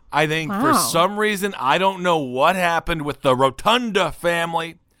 I think for some reason, I don't know what happened with the Rotunda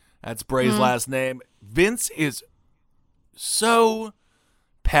family. That's Bray's last name. Vince is so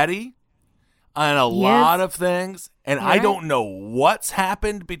petty on a lot of things, and I don't know what's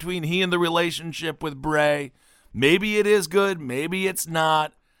happened between he and the relationship with Bray. Maybe it is good, maybe it's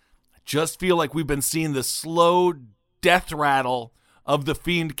not. I just feel like we've been seeing the slow death rattle of the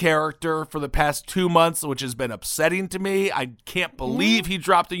Fiend character for the past 2 months, which has been upsetting to me. I can't believe he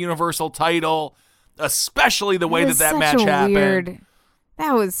dropped the Universal title, especially the way that match happened.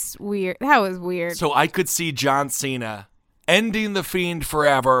 That was weird. So I could see John Cena ending the Fiend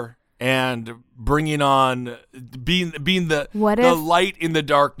forever and bringing on being the light in the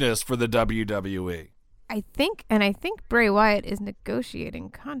darkness for the WWE. I think Bray Wyatt is negotiating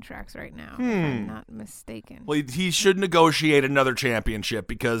contracts right now, if I'm not mistaken. Well, he should negotiate another championship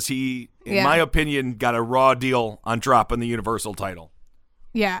because he, in my opinion, got a raw deal on dropping the Universal title.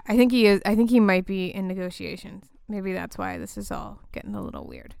 Yeah, I think he is. I think he might be in negotiations. Maybe that's why this is all getting a little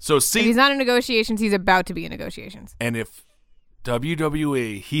weird. So if he's not in negotiations, he's about to be in negotiations. And if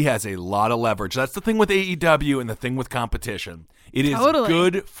WWE, he has a lot of leverage. That's the thing with AEW and the thing with competition. It is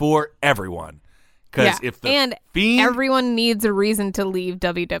good for everyone. Because if the Fiend, everyone needs a reason to leave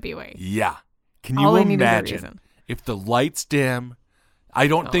WWE. Yeah. Can you imagine if the lights dim? I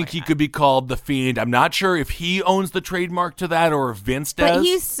don't think he could be called the Fiend. I'm not sure if he owns the trademark to that or if Vince does. But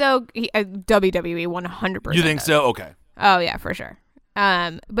he's WWE 100%. You think so? Okay. Oh yeah, for sure.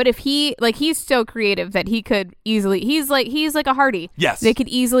 But if he's so creative that he could easily, he's like a Hardy. Yes. They could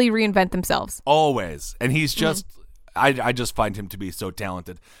easily reinvent themselves. Always. And he's just, I just find him to be so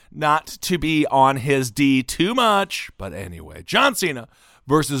talented. Not to be on his D too much, but anyway, John Cena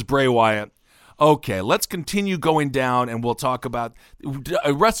versus Bray Wyatt. Okay, let's continue going down and we'll talk about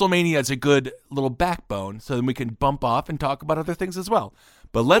WrestleMania as a good little backbone so then we can bump off and talk about other things as well.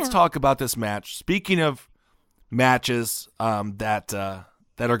 But let's talk about this match. Speaking of matches that are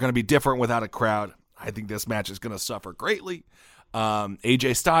going to be different without a crowd, I think this match is going to suffer greatly.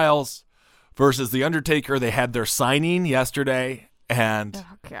 AJ Styles versus The Undertaker. They had their signing yesterday, and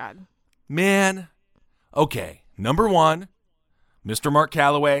oh god, man, okay. Number one, Mr. Mark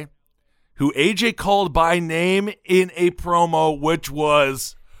Calloway, who AJ called by name in a promo, which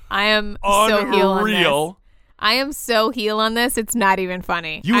was I am unreal. So heel on this. I am so heel on this. It's not even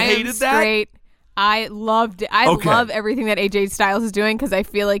funny. You hated that? I loved it. I love everything that AJ Styles is doing because I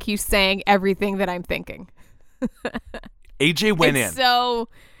feel like he's saying everything that I'm thinking. AJ went in. So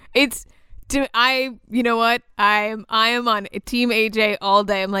it's you know what? I am on Team AJ all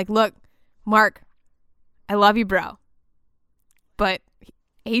day. I'm like, look, Mark, I love you, bro. But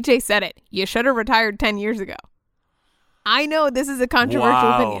AJ said it. You should have retired 10 years ago. I know this is a controversial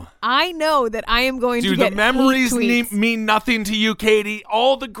opinion. I know that I am going to get the memories mean nothing to you, Katie.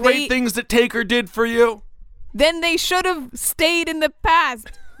 All the great things that Taker did for you. Then they should have stayed in the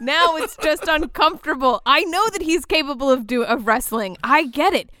past. Now it's just uncomfortable. I know that he's capable of wrestling. I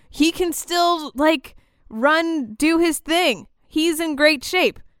get it. He can still do his thing. He's in great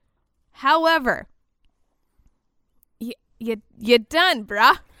shape. However, you done,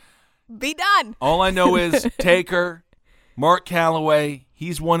 bruh. Be done. All I know is Taker, Mark Calloway,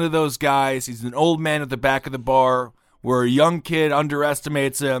 he's one of those guys. He's an old man at the back of the bar where a young kid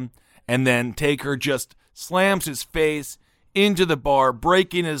underestimates him, and then Taker just slams his face into the bar,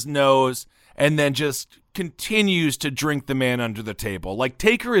 breaking his nose, and then just continues to drink the man under the table. Like,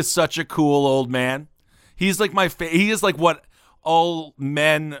 Taker is such a cool old man. He's like he is like what all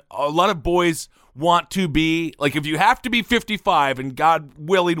men, a lot of boys want to be. Like, if you have to be 55, and God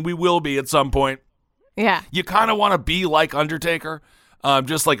willing, we will be at some point. Yeah. You kind of want to be like Undertaker,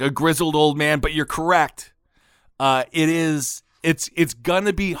 just like a grizzled old man, but you're correct. It's going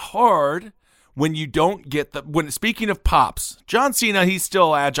to be hard when you don't get speaking of pops, John Cena, he's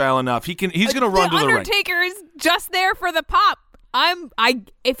still agile enough. He's going to run to the ring. Undertaker is just there for the pop.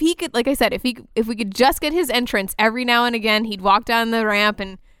 If he could, like I said, if we could just get his entrance every now and again, he'd walk down the ramp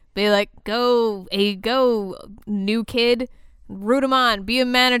and be like, go, new kid, root him on, be a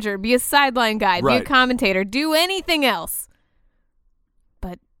manager, be a sideline guy, be a commentator, do anything else.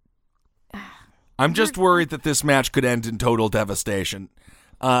 But I'm just worried that this match could end in total devastation.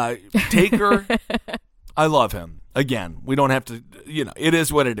 Taker, I love him. Again, we don't have to, it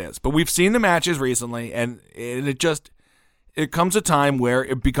is what it is. But we've seen the matches recently, and it comes a time where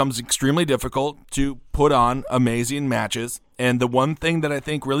it becomes extremely difficult to put on amazing matches. And the one thing that I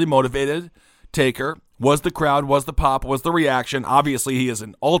think really motivated Taker was the crowd, was the pop, was the reaction. Obviously, he is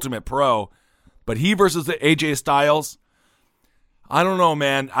an ultimate pro, but he versus the AJ Styles, I don't know,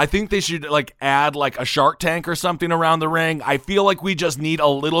 man. I think they should add a Shark Tank or something around the ring. I feel like we just need a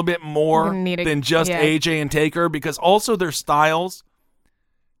little bit more than just AJ and Taker, because also their styles,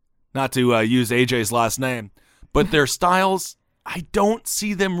 not to use AJ's last name, but their styles, I don't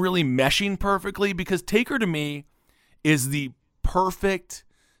see them really meshing perfectly, because Taker to me is the perfect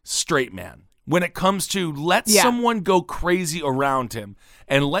straight man when it comes to let someone go crazy around him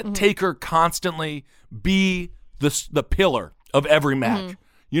and let Taker constantly be the pillar of every match,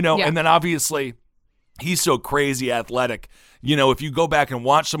 and then obviously he's so crazy athletic. If you go back and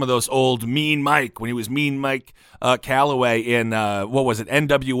watch some of those old Mean Mike, when he was Mean Mike Calloway in what was it,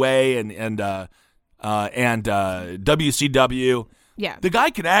 NWA and WCW. Yeah, the guy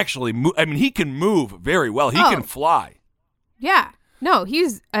can actually move. I mean, he can move very well. He can fly. Yeah, no,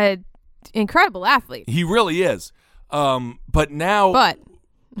 he's an incredible athlete. He really is. But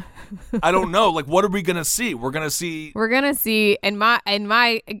I don't know. What are we gonna see? We're gonna see, in my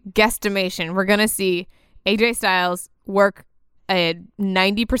guesstimation, we're gonna see AJ Styles work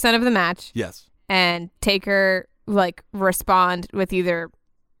 90% of the match. Yes. And Taker respond with either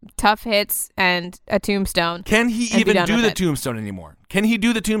tough hits and a tombstone. Can he even do the tombstone anymore? Can he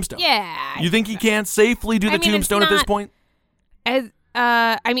do the tombstone? Yeah. You think he can safely do the tombstone at this point?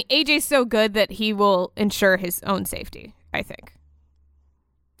 AJ's so good that he will ensure his own safety, I think.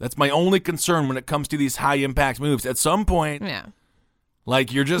 That's my only concern when it comes to these high-impact moves. At some point,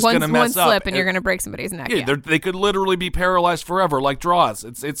 you're just going to mess up. One slip and you're going to break somebody's neck. Yeah, they could literally be paralyzed forever, like draws.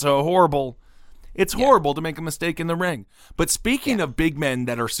 It's a horrible. It's horrible to make a mistake in the ring. But speaking of big men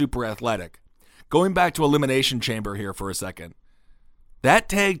that are super athletic, going back to Elimination Chamber here for a second, that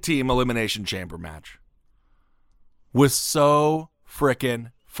tag team Elimination Chamber match was so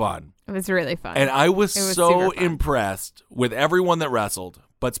frickin' fun. It was really fun. And I was so impressed with everyone that wrestled,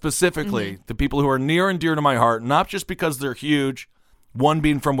 but specifically the people who are near and dear to my heart, not just because they're huge, one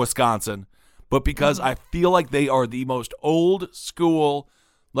being from Wisconsin, but because I feel like they are the most old school,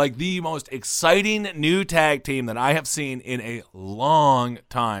 the most exciting new tag team that I have seen in a long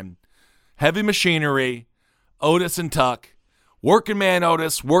time. Heavy Machinery, Otis and Tuck, Working Man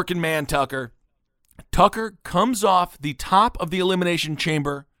Otis, Working Man Tucker. Tucker comes off the top of the Elimination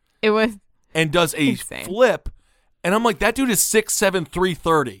Chamber and does a flip. And I'm like, that dude is 6'7",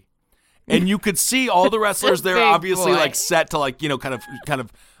 330. And you could see all the wrestlers there obviously set to kind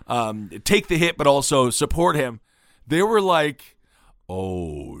of take the hit, but also support him. They were like,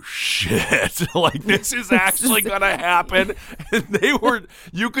 oh shit, this is actually going to happen. And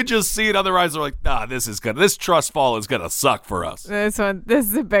you could just see it. Other eyes are like, this trust fall is going to suck for us. This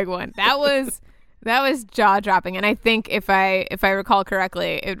is a big one. That was jaw-dropping, and I think if I recall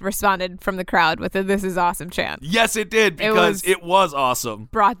correctly, it responded from the crowd with a "This is awesome" chant. Yes, it did, because it was awesome.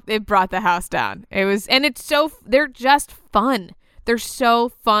 It brought the house down. They're just fun. They're so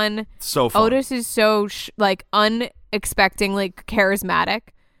fun. So fun. Otis is so unexpectedly charismatic.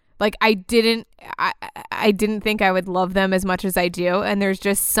 I didn't think I would love them as much as I do, and there's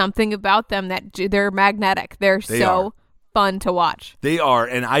just something about them that they're magnetic. They're so fun to watch. They are,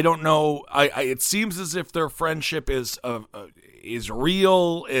 and I don't know. It seems as if their friendship is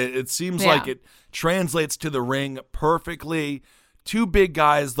real. It seems like it translates to the ring perfectly. two big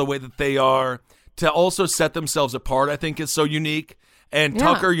guys the way that they are to also set themselves apart, I think is so unique. And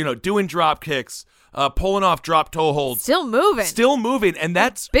Tucker, doing drop kicks, pulling off drop toe holds. Still moving. And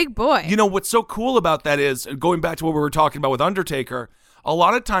that's big boy. What's so cool about that is, going back to what we were talking about with Undertaker, a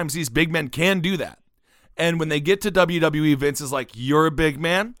lot of times these big men can do that. And when they get to WWE, Vince is like, you're a big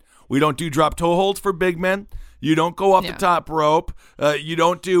man. We don't do drop toe holds for big men. You don't go off the top rope. You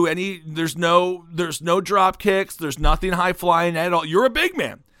don't do any, there's no drop kicks. There's nothing high flying at all. You're a big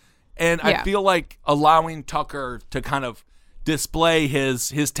man. And I feel like allowing Tucker to kind of display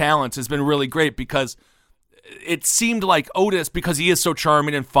his talents has been really great, because it seemed like Otis, because he is so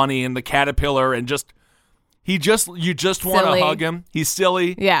charming and funny and the caterpillar and you just want to hug him. He's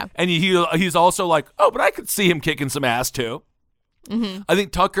silly. Yeah. And he's also like, oh, but I could see him kicking some ass too. Mm-hmm. I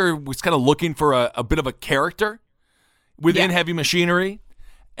think Tucker was kind of looking for a bit of a character within Heavy Machinery.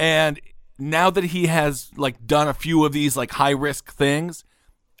 And now that he has like done a few of these like high risk things,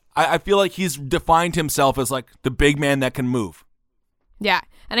 I feel like he's defined himself as like the big man that can move. Yeah.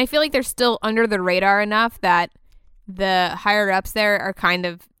 And I feel like they're still under the radar enough that the higher ups there are kind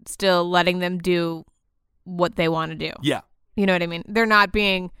of still letting them do what they want to do. Yeah. You know what I mean? They're not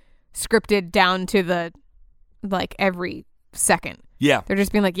being scripted down to the like every second. Yeah. They're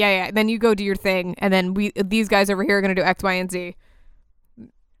just being like, yeah. Then you go do your thing. And then these guys over here are going to do X, Y, and Z.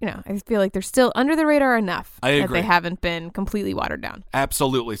 I feel like they're still under the radar enough that they haven't been completely watered down.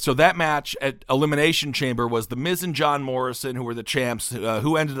 Absolutely. So that match at Elimination Chamber was The Miz and John Morrison, who were the champs,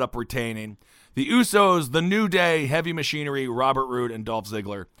 who ended up retaining. The Usos, The New Day, Heavy Machinery, Robert Roode, and Dolph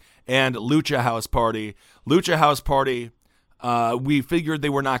Ziggler, and Lucha House Party. Lucha House Party, we figured they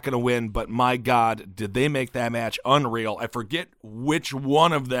were not going to win, but my God, did they make that match unreal. I forget which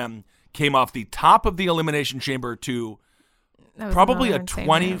one of them came off the top of the Elimination Chamber to probably a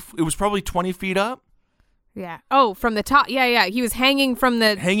 20. It was probably 20 feet up. Yeah. Oh, from the top. Yeah. He was hanging from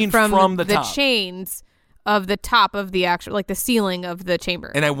the top. Chains of the top of the actual, like the ceiling of the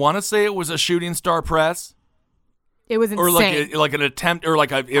chamber. And I want to say it was a shooting star press. It was insane. Or like an attempt, or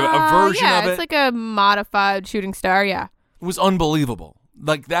like a version of it. It's like a modified shooting star. Yeah. It was unbelievable.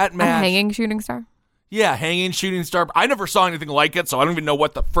 Like that match. A hanging shooting star. Yeah, hanging shooting star. I never saw anything like it, so I don't even know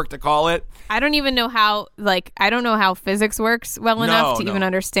what the frick to call it. I don't even know how, I don't know how physics works well enough to even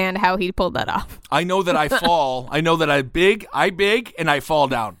understand how he pulled that off. I know that I fall. I know that I big, and I fall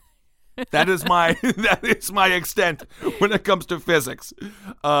down. That is my extent when it comes to physics.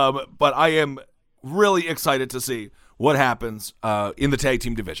 But I am really excited to see what happens in the tag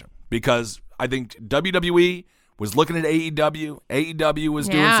team division, because I think WWE was looking at AEW. AEW was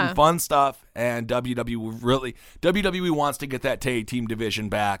doing some fun stuff, and WWE wants to get that tag team division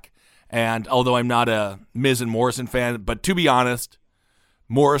back. And although I'm not a Miz and Morrison fan, but to be honest,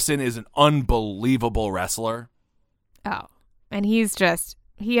 Morrison is an unbelievable wrestler. Oh, and he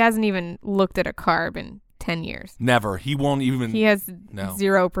hasn't even looked at a carb in 10 years. Never. He won't even. He has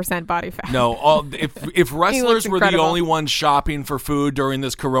 0% body fat. No. If wrestlers were the only ones shopping for food during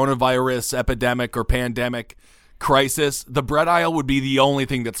this coronavirus epidemic or pandemic crisis, the bread aisle would be the only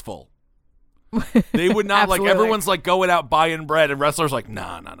thing that's full. They would not like, everyone's like going out buying bread, and wrestlers like,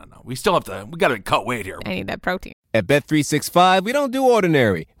 no. We got to cut weight here. I need that protein. At Bet365, we don't do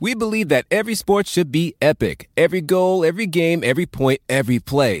ordinary. We believe that every sport should be epic. Every goal, every game, every point, every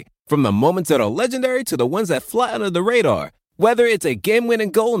play. From the moments that are legendary to the ones that fly under the radar. Whether it's a game-winning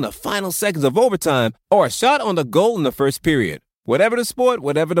goal in the final seconds of overtime or a shot on the goal in the first period. Whatever the sport,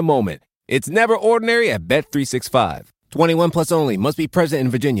 whatever the moment. It's never ordinary at Bet365. 21 plus only. Must be present in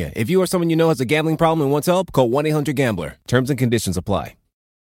Virginia. If you or someone you know has a gambling problem and wants help, call 1-800-GAMBLER. Terms and conditions apply.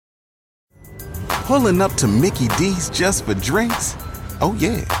 Pulling up to Mickey D's just for drinks? Oh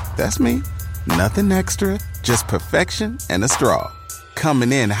yeah, that's me. Nothing extra, just perfection and a straw.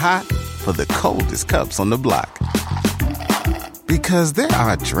 Coming in hot for the coldest cups on the block. Because there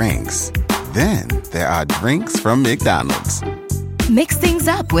are drinks. Then there are drinks from McDonald's. Mix things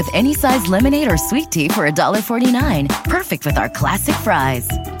up with any size lemonade or sweet tea for $1.49. Perfect with our classic fries.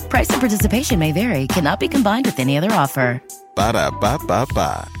 Price and participation may vary. Cannot be combined with any other offer.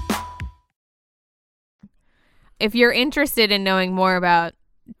 Ba-da-ba-ba-ba. If you're interested in knowing more about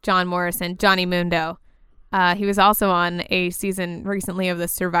John Morrison, Johnny Mundo, he was also on a season recently of the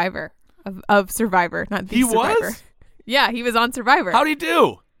Survivor. Of Survivor, not the Survivor. He was? Yeah, he was on Survivor. How'd he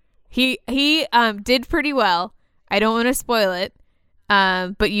do? He did pretty well. I don't want to spoil it.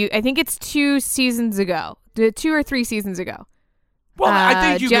 But I think it's 2 seasons ago. 2 or 3 seasons ago. Well, I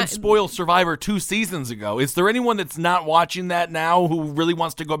think you can spoil Survivor 2 seasons ago. Is there anyone that's not watching that now who really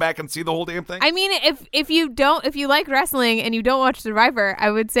wants to go back and see the whole damn thing? I mean, if you like wrestling and you don't watch Survivor, I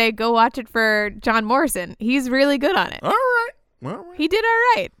would say go watch it for John Morrison. He's really good on it. All right. Well, He did all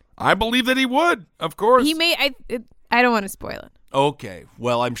right. I believe that he would, of course. He may. I don't want to spoil it. Okay.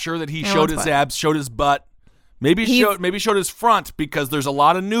 Well, I'm sure that he I showed won't his spoil it. abs, showed his butt. Maybe showed his front because there's a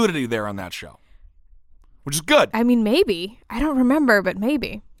lot of nudity there on that show, which is good. I mean, maybe. I don't remember, but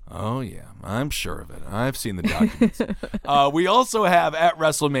maybe. Oh, yeah. I'm sure of it. I've seen the documents. We also have at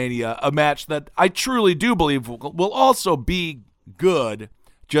WrestleMania a match that I truly do believe will also be good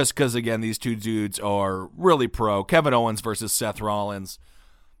just because, again, these two dudes are really pro. Kevin Owens versus Seth Rollins.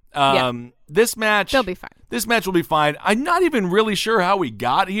 This match... They'll be fine. This match will be fine. I'm not even really sure how we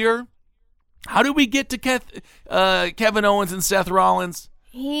got here. How did we get to Kevin Owens and Seth Rollins?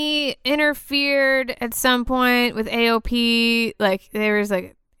 He interfered at some point with AOP. Like, there was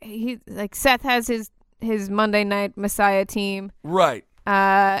Seth has his Monday Night Messiah team. Right.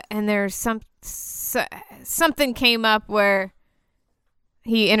 And there's something came up where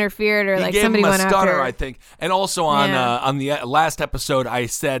he interfered or he gave somebody him a went stunner, after. I think. And also on the last episode, I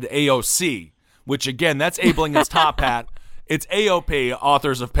said AOC, which again, that's Abe Lincoln's top hat. It's AOP,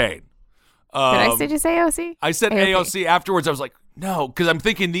 Authors of Pain. Did I say just AOC? I said AOC. Afterwards. I was like, no, because I'm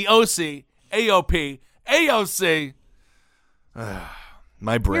thinking the OC, AOP, AOC.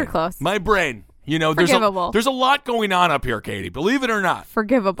 My brain. You're close. My brain. You know, Forgivable. there's a lot going on up here, Katie. Believe it or not.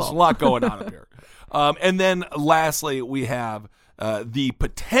 Forgivable. There's a lot going on up here. And then lastly, we have the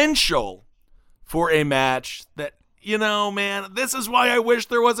potential for a match that, you know, man, this is why I wish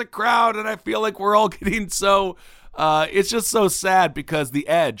there was a crowd, and I feel like we're all getting so, it's just so sad because the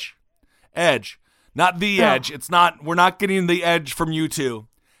Edge, not the Edge. It's not, we're not getting the Edge from you two.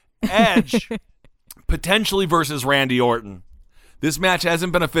 Edge, potentially versus Randy Orton. This match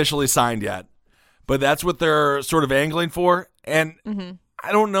hasn't been officially signed yet, but that's what they're sort of angling for. And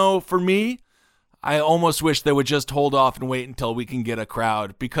I don't know, for me, I almost wish they would just hold off and wait until we can get a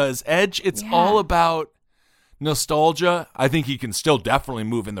crowd because Edge, it's all about nostalgia. I think he can still definitely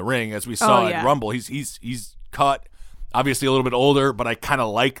move in the ring, as we saw at Rumble. He's cut, obviously a little bit older, but I kind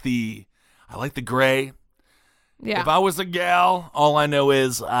of like the gray. Yeah. If I was a gal, all I know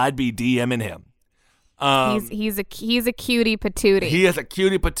is I'd be DMing him. He's a cutie patootie. He is a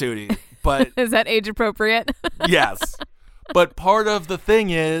cutie patootie, but is that age appropriate? yes. But part of the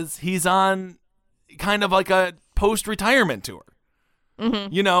thing is he's on kind of like a post-retirement tour.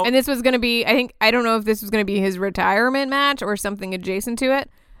 Mm-hmm. You know, and this was going to be, I don't know if this was going to be his retirement match or something adjacent to it.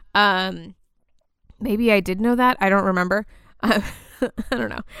 Maybe I did know that. I don't remember. I don't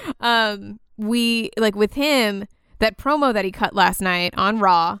know. We, like, with him, that promo that he cut last night on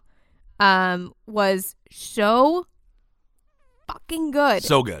Raw was so fucking good.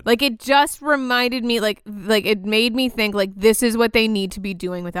 So good. Like, it just reminded me, like it made me think, like, this is what they need to be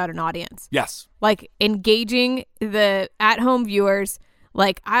doing without an audience. Yes. Like, engaging the at-home viewers.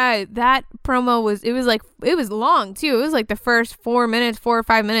 Like, that promo was, it was long too. It was like the first 4 or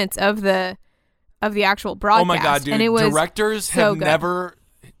 5 minutes of the actual broadcast. Oh my God, dude. And it was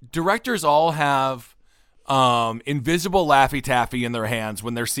directors all have invisible Laffy Taffy in their hands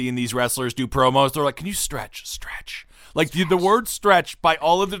when they're seeing these wrestlers do promos. They're like, can you stretch? Like, the word stretch by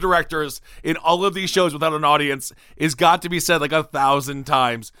all of the directors in all of these shows without an audience is got to be said like 1,000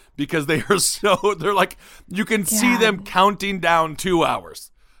 times because they're like, you can see them counting down 2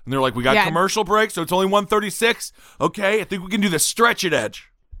 hours. And they're like, we got commercial break, so it's only 1:36. Okay, I think we can do the stretch at Edge.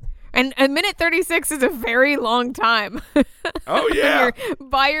 And a minute 36 is a very long time. Oh, yeah. You're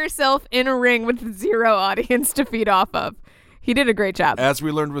by yourself in a ring with zero audience to feed off of. He did a great job. As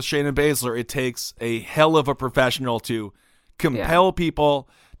we learned with Shayna Baszler, it takes a hell of a professional to compel people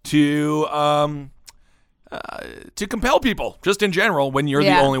to compel people just in general when you're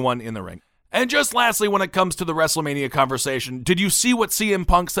the only one in the ring. And just lastly, when it comes to the WrestleMania conversation, did you see what CM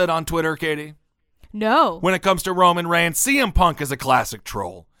Punk said on Twitter, Katie? No. When it comes to Roman Reigns, CM Punk is a classic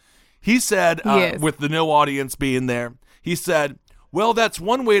troll. He said, with the no audience being there, he said, well, that's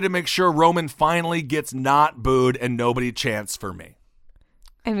one way to make sure Roman finally gets not booed and nobody chants for me.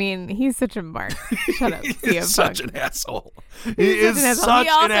 I mean, he's such a mark. Shut up, CM Punk. Such an asshole. He is such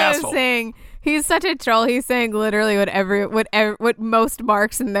an asshole. He's such a troll. He's saying literally what most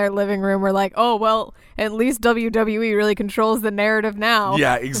marks in their living room were like, oh, well, at least WWE really controls the narrative now.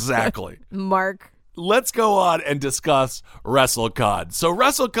 Yeah, exactly. Mark. Let's go on and discuss WrestleCon. So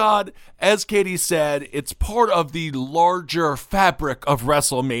WrestleCon, as Katie said, it's part of the larger fabric of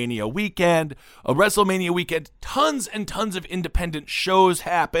WrestleMania weekend. A WrestleMania weekend, tons and tons of independent shows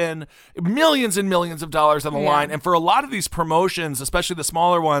happen, millions and millions of dollars on the line. And for a lot of these promotions, especially the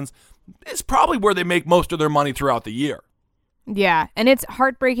smaller ones, it's probably where they make most of their money throughout the year. Yeah, and it's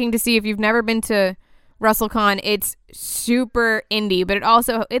heartbreaking to see if you've never been to WrestleCon. It's super indie, but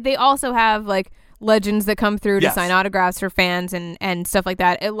they also have like legends that come through to Yes. sign autographs for fans and stuff like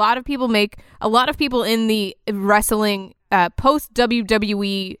that. A lot of people in the wrestling post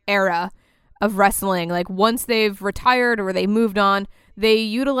WWE era of wrestling, like once they've retired or they moved on, they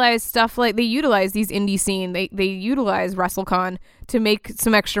utilize these indie scene. They utilize WrestleCon to make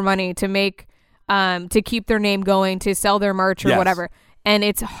some extra money, to make to keep their name going, to sell their merch or Yes. whatever. And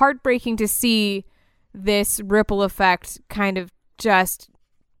it's heartbreaking to see this ripple effect kind of just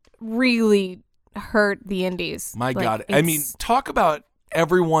really hurt the indies. My Like, God. I mean, it's- talk about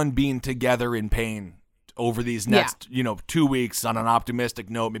everyone being together in pain over these next, 2 weeks on an optimistic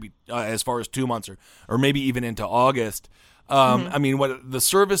note, maybe as far as 2 months or maybe even into August. I mean, what the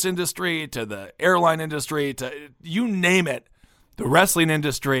service industry to the airline industry to you name it, the wrestling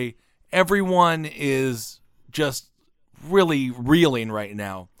industry, everyone is just really reeling right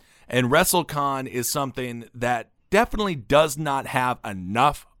now. And WrestleCon is something that definitely does not have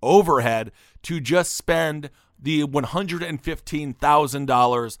enough overhead to just spend the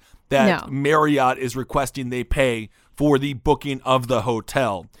 $115,000 that No. Marriott is requesting they pay for the booking of the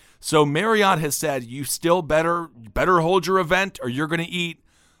hotel. So Marriott has said, you still better hold your event or you're going to eat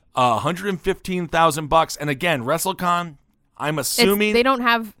 $115,000. And again, WrestleCon, I'm assuming they don't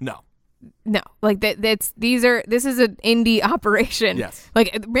have no. like this is an indie operation. Yes.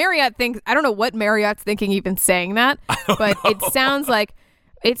 Like Marriott thinks, I don't know what Marriott's thinking even saying that, but it sounds like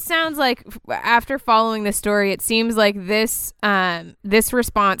after following this story, it seems like this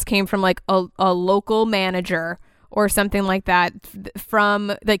response came from like a local manager or something like that,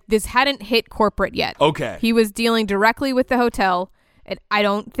 from like this hadn't hit corporate yet. Okay. He was dealing directly with the hotel. I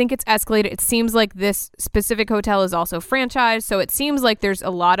don't think it's escalated. It seems like this specific hotel is also franchised, so it seems like there's a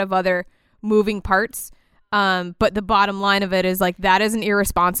lot of other moving parts. But the bottom line of it is like that is an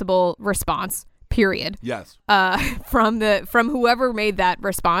irresponsible response. Period. Yes. From whoever made that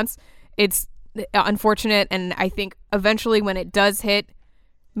response, it's unfortunate, and I think eventually when it does hit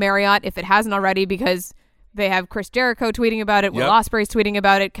Marriott, if it hasn't already, because they have Chris Jericho tweeting about it, Will Ospreay's tweeting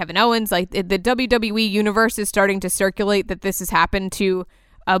about it, Kevin Owens, like the WWE universe is starting to circulate that this has happened to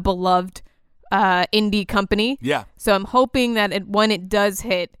a beloved indie company. Yeah. So I'm hoping that when it does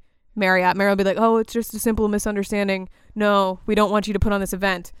hit Marriott will be like, oh, it's just a simple misunderstanding. No, we don't want you to put on this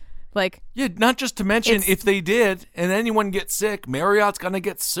event. Like, yeah, not just to mention if they did and anyone gets sick, Marriott's going to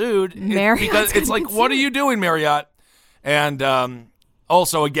get sued. Because it's like, what are you doing, Marriott? And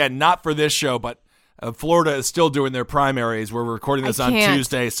also, again, not for this show, but Florida is still doing their primaries. We're recording this on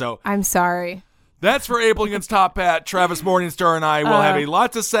Tuesday, so I'm sorry. That's for April Against Top Hat. Travis Morningstar and I will have a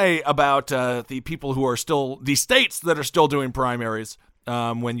lot to say about the people who are still, the states that are still doing primaries.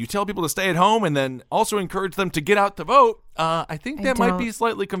 When you tell people to stay at home and then also encourage them to get out to vote, I think that might be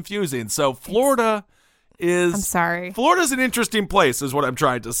slightly confusing. So Florida is. I'm sorry. Florida's an interesting place, is what I'm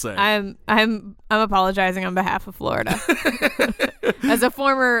trying to say. I'm apologizing on behalf of Florida. as a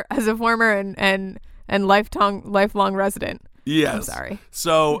former and lifelong resident. Yes. I'm sorry.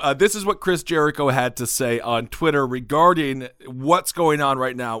 So this is what Chris Jericho had to say on Twitter regarding what's going on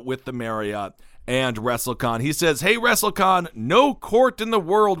right now with the Marriott and WrestleCon. He says, "Hey, WrestleCon, no court in the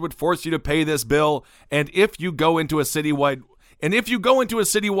world would force you to pay this bill. And if you go into a citywide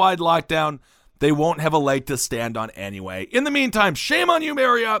lockdown, they won't have a leg to stand on anyway. In the meantime, shame on you,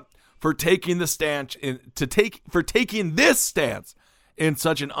 Marriott, for taking the stance taking this stance in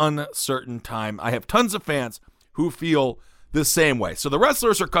such an uncertain time. I have tons of fans who feel the same way." So the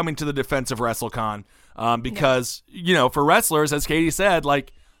wrestlers are coming to the defense of WrestleCon because, for wrestlers, as Katie said,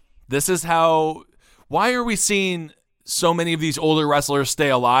 like, this is why are we seeing so many of these older wrestlers stay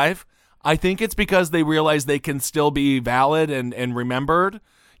alive? I think it's because they realize they can still be valid and remembered,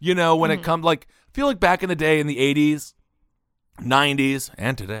 when it comes, like, I feel like back in the day in the 80s, 90s,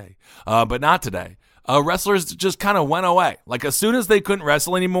 and today, but not today, wrestlers just kind of went away. Like, as soon as they couldn't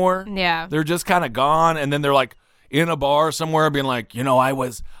wrestle anymore, they're just kind of gone, and then they're like in a bar somewhere being like,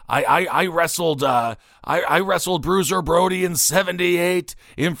 I wrestled Bruiser Brody in 78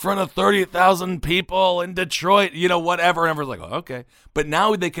 in front of 30,000 people in Detroit, whatever. And everyone's like, oh, okay. But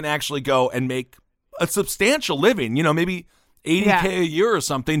now they can actually go and make a substantial living, maybe $80K a year or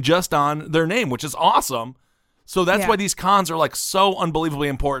something just on their name, which is awesome. So that's why these cons are like so unbelievably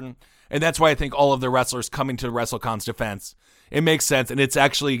important. And that's why I think all of the wrestlers coming to WrestleCon's defense, it makes sense. And it's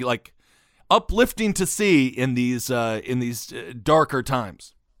actually like uplifting to see in these darker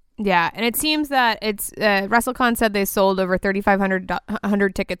times. Yeah, and it seems that it's WrestleCon said they sold over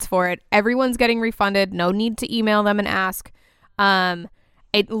 3,500 tickets for it. Everyone's getting refunded. No need to email them and ask.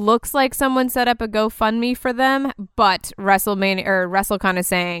 It looks like someone set up a GoFundMe for them, but WrestleCon is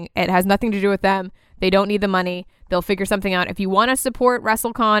saying it has nothing to do with them. They don't need the money. They'll figure something out. If you want to support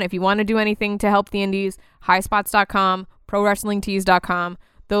WrestleCon, if you want to do anything to help the indies, highspots.com, prowrestlingtees.com.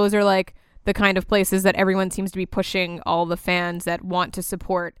 Those are like the kind of places that everyone seems to be pushing all the fans that want to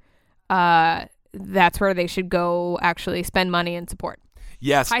support. That's where they should go actually spend money and support.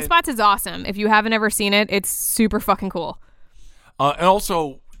 Yes. High Spots is awesome. If you haven't ever seen it, it's super fucking cool. And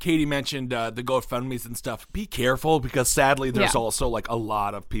also, Katie mentioned the GoFundMes and stuff. Be careful, because sadly there's also like a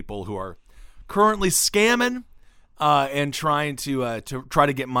lot of people who are currently scamming and trying to try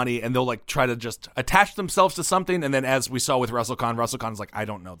to get money, and they'll like try to just attach themselves to something, and then as we saw with WrestleCon is like, I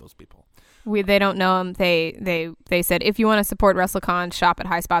don't know those people. They don't know them. They said, if you want to support WrestleCon, shop at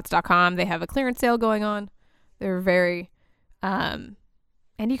highspots.com. They have a clearance sale going on. They're very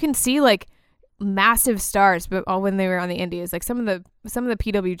and you can see like massive stars, but all when they were on the indies, like some of the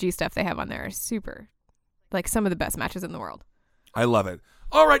PWG stuff they have on there is super, like some of the best matches in the world. I love it.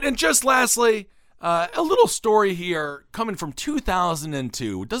 All right, and just lastly, a little story here coming from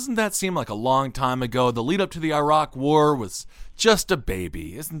 2002. Doesn't that seem like a long time ago? The lead up to the Iraq War was just a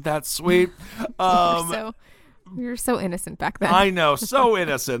baby. Isn't that sweet? We were so innocent back then. I know, so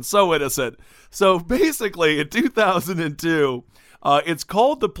innocent, so innocent. So basically, in 2002, it's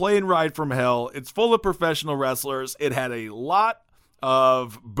called The Plane Ride from Hell. It's full of professional wrestlers. It had a lot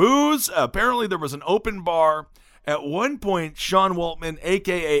of booze. Apparently, there was an open bar. At one point, Sean Waltman,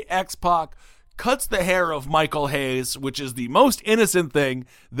 a.k.a. X-Pac, cuts the hair of Michael Hayes, which is the most innocent thing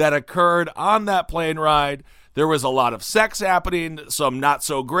that occurred on that plane ride. There was a lot of sex happening, some not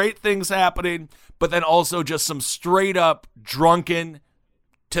so great things happening, but then also just some straight up drunken,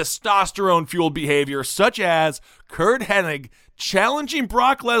 testosterone-fueled behavior, such as Curt Hennig challenging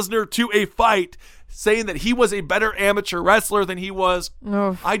Brock Lesnar to a fight, saying that he was a better amateur wrestler than he was.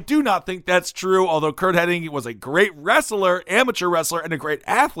 Oof. I do not think that's true, although Curt Hennig was a great wrestler, amateur wrestler, and a great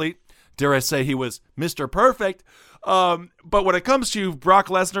athlete. Dare I say he was Mr. Perfect. But when it comes to Brock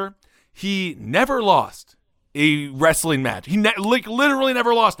Lesnar, he never lost a wrestling match. He literally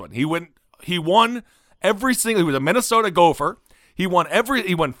never lost one. He won every single. He was a Minnesota Gopher. He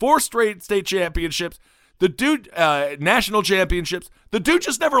won 4 straight state championships. The dude, national championships. The dude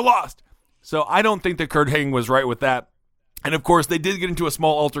just never lost. So I don't think that Curt Hennig was right with that. And of course, they did get into a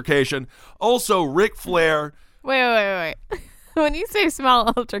small altercation. Also, Ric Flair. Wait. When you say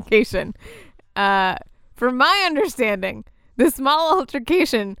small altercation, from my understanding, the small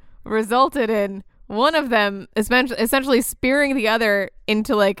altercation resulted in one of them essentially spearing the other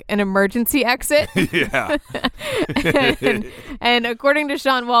into like an emergency exit. Yeah. and according to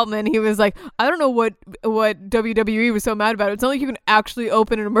Sean Waltman, he was like, I don't know what WWE was so mad about. It's not like you can actually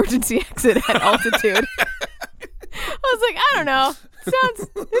open an emergency exit at altitude. I was like, I don't know.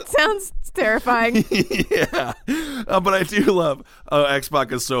 It sounds terrifying. Yeah, but I do love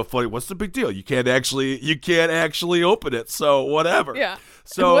X-Pac is so funny. What's the big deal? You can't actually open it. So whatever. Yeah.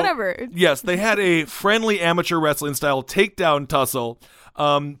 So whatever. Yes, they had a friendly amateur wrestling style takedown tussle.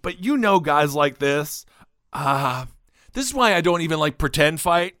 But guys like this. This is why I don't even like pretend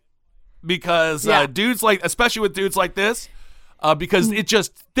fight, because especially with dudes like this, because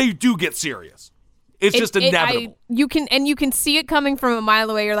they do get serious. It's just inevitable. You can see it coming from a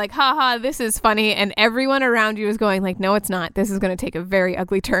mile away. You're like, haha, this is funny. And everyone around you is going like, no, it's not. This is going to take a very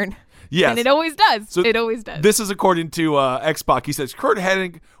ugly turn. Yes. And it always does. So it always does. This is according to X-Pac. He says, Curt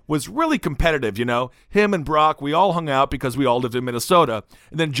Hennig was really competitive, Him and Brock, we all hung out because we all lived in Minnesota.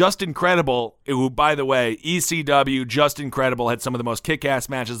 And then Just Incredible, who, by the way, ECW, Just Incredible, had some of the most kick-ass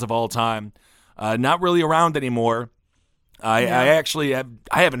matches of all time. Not really around anymore. I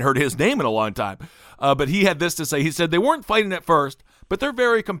haven't heard his name in a long time. But he had this to say. He said they weren't fighting at first, but they're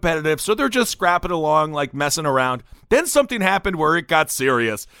very competitive, so they're just scrapping along, like messing around. Then something happened where it got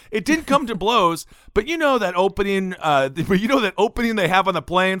serious. It didn't come to blows, but that opening, they have on the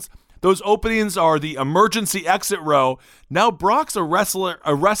planes. Those openings are the emergency exit row. Now Brock's a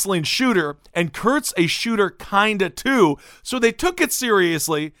wrestling shooter, and Kurt's a shooter kinda too. So they took it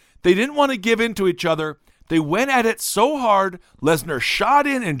seriously. They didn't want to give in to each other. They went at it so hard, Lesnar shot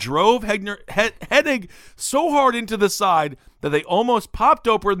in and drove Hennig so hard into the side that they almost popped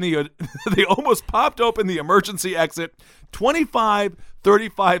open the emergency exit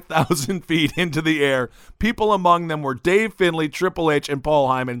 35,000 feet into the air. People among them were Dave Finlay, Triple H, and Paul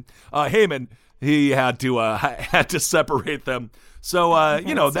Heyman. He had to separate them. So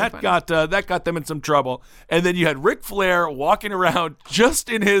that got them in some trouble. And then you had Ric Flair walking around just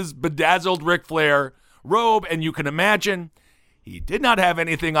in his bedazzled Ric Flair robe, and you can imagine he did not have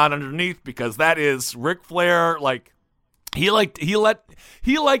anything on underneath, because that is Ric Flair, like He liked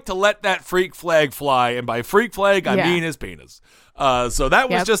to let that freak flag fly, and by freak flag I mean his penis. So that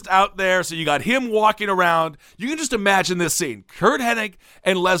was just out there. So you got him walking around. You can just imagine this scene. Kurt Hennig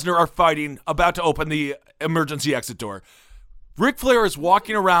and Lesnar are fighting, about to open the emergency exit door. Ric Flair is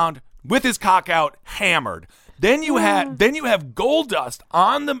walking around with his cock out, hammered. Then you have Goldust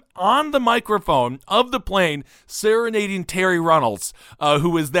on the microphone of the plane serenading Terry Runnels, who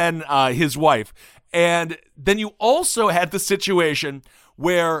was then his wife. And then you also had the situation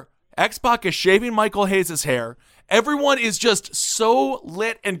where X-Pac is shaving Michael Hayes' hair. Everyone is just so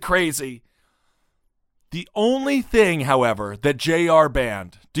lit and crazy. The only thing, however, that JR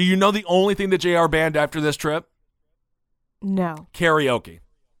banned. Do you know the only thing that JR banned after this trip? No. Karaoke.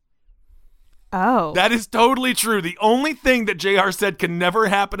 Oh. That is totally true. The only thing that JR said can never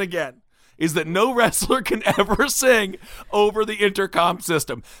happen again is that no wrestler can ever sing over the intercom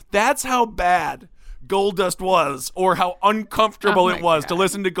system. That's how bad Goldust was, or how uncomfortable it was to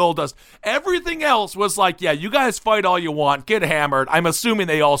listen to Goldust. Everything else was like, yeah, you guys fight all you want, get hammered. I'm assuming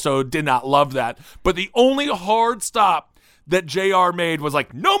they also did not love that. But the only hard stop that JR made was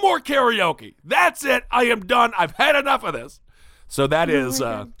like, no more karaoke. That's it. I am done. I've had enough of this. So that is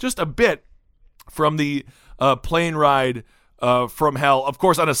just a bit from the plane ride from hell. Of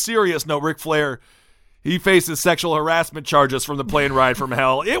course, on a serious note, Ric Flair, he faces sexual harassment charges from the plane ride from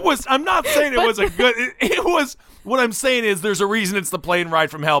hell. I'm not saying it was a good, it was, what I'm saying is there's a reason it's the plane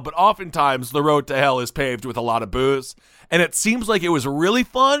ride from hell, but oftentimes the road to hell is paved with a lot of booze. And it seems like it was really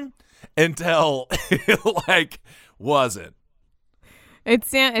fun until it wasn't. It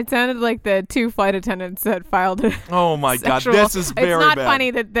sounded like the two flight attendants that filed it. Oh my God, this is very bad. It's not funny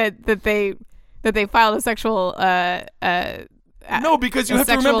that they filed a sexual no, because you have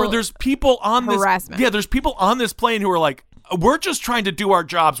to remember there's people on harassment. this. Yeah, there's people on this plane who are like, we're just trying to do our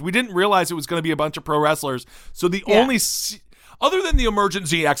jobs. We didn't realize it was going to be a bunch of pro wrestlers. So the only, other than the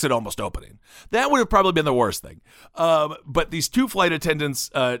emergency exit almost opening, that would have probably been the worst thing. But these two flight attendants,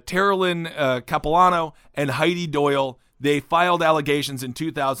 Terilyn Capilano and Heidi Doyle, they filed allegations in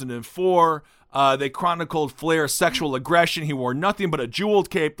 2004. They chronicled Flair's sexual aggression. He wore nothing but a jeweled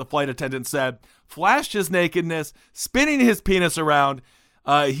cape, the flight attendant said, flashed his nakedness, spinning his penis around.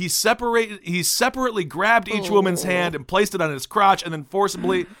 He separately grabbed each woman's hand and placed it on his crotch, and then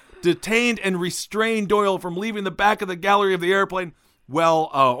forcibly detained and restrained Doyle from leaving the back of the gallery of the airplane. Well,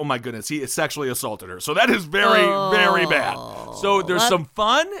 oh my goodness, he sexually assaulted her. So that is very, very bad. So there's some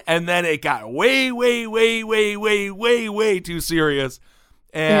fun, and then it got way, way, way, way, way, way, way too serious.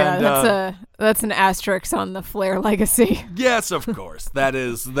 And that's an asterisk on the Flair legacy. Yes, of course. That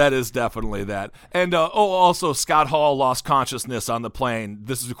is definitely that. And also Scott Hall lost consciousness on the plane.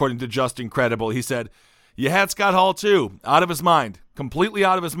 This is according to Just Incredible. He said, you had Scott Hall too, out of his mind, completely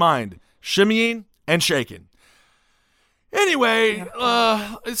out of his mind, shimmying and shaking. Anyway,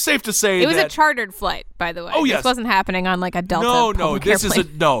 it's safe to say it was a chartered flight, by the way. Oh yes, this wasn't happening on like a Delta. No, this is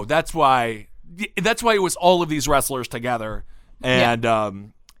That's why it was all of these wrestlers together.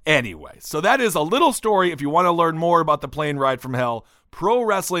 And anyway, so that is a little story. If you want to learn more about the plane ride from hell,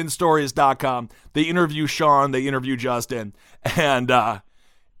 ProWrestlingStories.com. They interview Sean, they interview Justin, and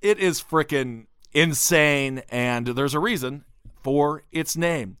it is freaking insane. And there's a reason for its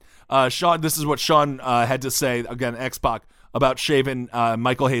name. Sean, this is what Sean had to say, again, X-Pac, about shaving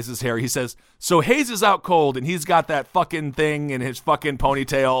Michael Hayes' hair. He says, so Hayes is out cold, and he's got that fucking thing in his fucking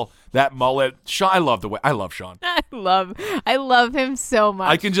ponytail, that mullet. Sean, I love Sean. I love him so much.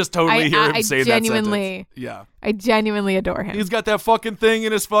 I can just totally hear him say that sentence. Yeah. I genuinely adore him. He's got that fucking thing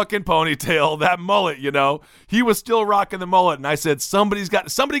in his fucking ponytail, that mullet, you know. He was still rocking the mullet, and I said, somebody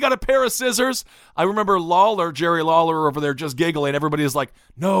got a pair of scissors. I remember Jerry Lawler over there just giggling. Everybody's like,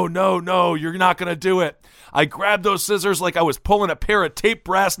 no, you're not going to do it. I grabbed those scissors like I was pulling a pair of tape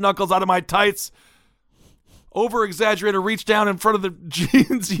brass knuckles out of my tights. Over-exaggerated, reached down in front of the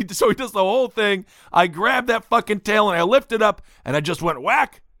jeans, so he does the whole thing. I grabbed that fucking tail and I lifted up and I just went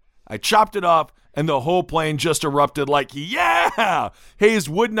whack. I chopped it off and the whole plane just erupted like, yeah! Hayes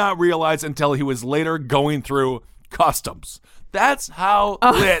would not realize until he was later going through customs. That's how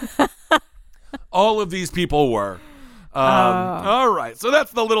lit all of these people were. All right, so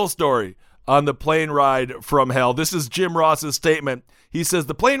that's the little story on the plane ride from hell. This is Jim Ross's statement. He says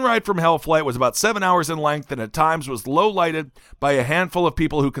the plane ride from hell flight was about 7 hours in length and at times was low-lighted by a handful of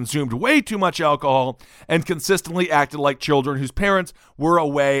people who consumed way too much alcohol and consistently acted like children whose parents were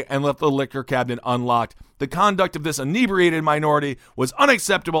away and left the liquor cabinet unlocked. The conduct of this inebriated minority was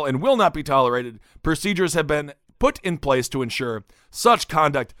unacceptable and will not be tolerated. Procedures have been put in place to ensure such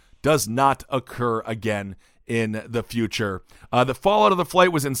conduct does not occur again in the future. The fallout of the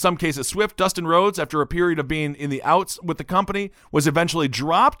flight was in some cases swift. Dustin Rhodes, after a period of being in the outs with the company, was eventually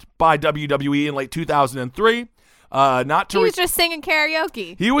dropped by WWE in late 2003. He was just singing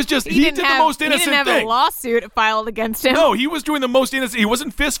karaoke. He did the most innocent thing. He didn't have a lawsuit filed against him. No, he was doing the most innocent. He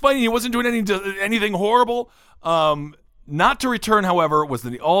wasn't fist fighting. He wasn't doing anything horrible. Not to return, however, was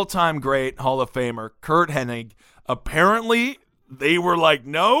the all-time great Hall of Famer, Kurt Hennig. Apparently, they were like,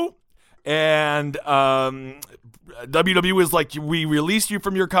 no. And WWE was like, we released you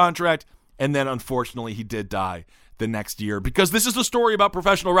from your contract. And then, unfortunately, he did die the next year, because this is the story about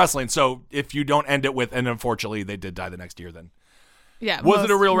professional wrestling. So if you don't end it with, and unfortunately they did die the next year, then was it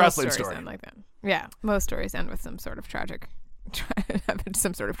a real wrestling story? End like that. Yeah, most stories end with some sort of tragic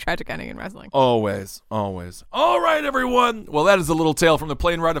ending in wrestling. Always. All right, everyone. Well, that is a little tale from the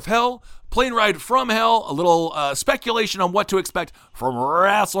plane ride from hell, a little speculation on what to expect from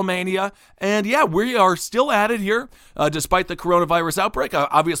WrestleMania. And yeah, we are still at it here, despite the coronavirus outbreak.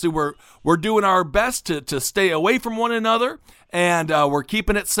 Obviously, we're doing our best to stay away from one another, and we're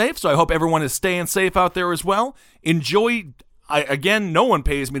keeping it safe. So I hope everyone is staying safe out there as well. Enjoy. Again, no one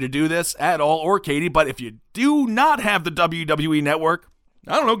pays me to do this at all, or Katie, but if you do not have the WWE Network,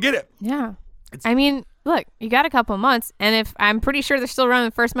 I don't know, get it. Yeah. I mean, look, you got a couple months, and if I'm pretty sure they're still running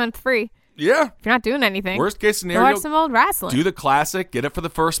the first month free. Yeah. If you're not doing anything. Worst case scenario, watch some old wrestling. Do the classic, get it for the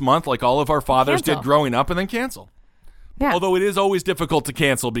first month like all of our fathers did growing up, and then cancel. Yeah. Although it is always difficult to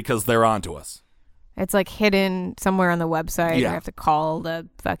cancel because they're onto us. It's like hidden somewhere on the website. You have to call the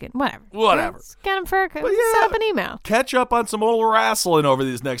fucking whatever. Just get them set up an email. Catch up on some old wrestling over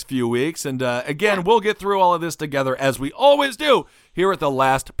these next few weeks. And again, we'll get through all of this together as we always do here at the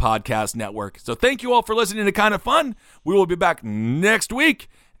Last Podcast Network. So thank you all for listening to Kind of Fun. We will be back next week.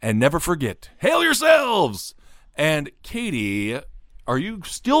 And never forget, hail yourselves. And Katie, are you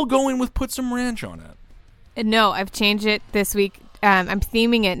still going with put some ranch on it? No, I've changed it this week. I'm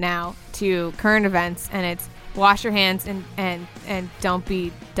theming it now to current events, and it's wash your hands and don't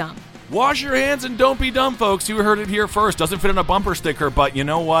be dumb. Wash your hands and don't be dumb, folks. You heard it here first. Doesn't fit on a bumper sticker, but you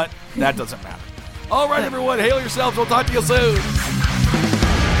know what? That doesn't matter. All right, everyone, hail yourselves. We'll talk to you soon.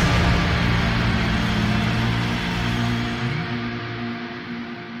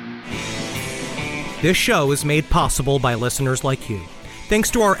 This show is made possible by listeners like you. Thanks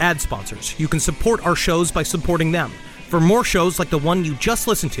to our ad sponsors, you can support our shows by supporting them. For more shows like the one you just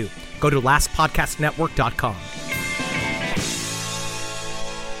listened to, go to lastpodcastnetwork.com.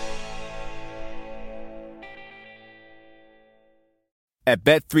 At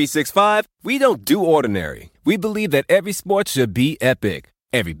Bet365, we don't do ordinary. We believe that every sport should be epic.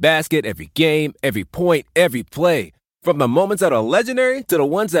 Every basket, every game, every point, every play. From the moments that are legendary to the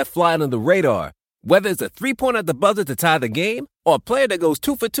ones that fly under the radar. Whether it's a three-pointer at the buzzer to tie the game or a player that goes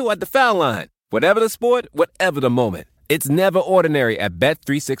 2 for 2 at the foul line. Whatever the sport, whatever the moment. It's never ordinary at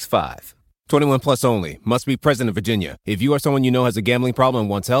Bet365. 21 plus only. Must be present in Virginia. If you or someone you know has a gambling problem and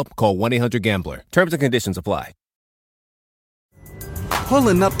wants help, call 1-800-GAMBLER. Terms and conditions apply.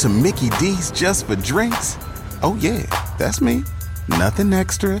 Pulling up to Mickey D's just for drinks? Oh yeah, that's me. Nothing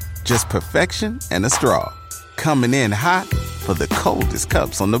extra, just perfection and a straw. Coming in hot for the coldest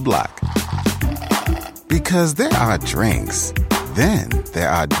cups on the block. Because there are drinks. Then there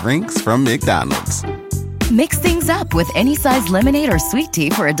are drinks from McDonald's. Mix things up with any size lemonade or sweet tea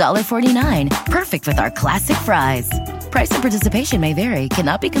for $1.49. Perfect with our classic fries. Price and participation may vary.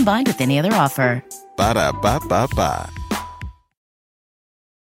 Cannot be combined with any other offer. Ba-da-ba-ba-ba.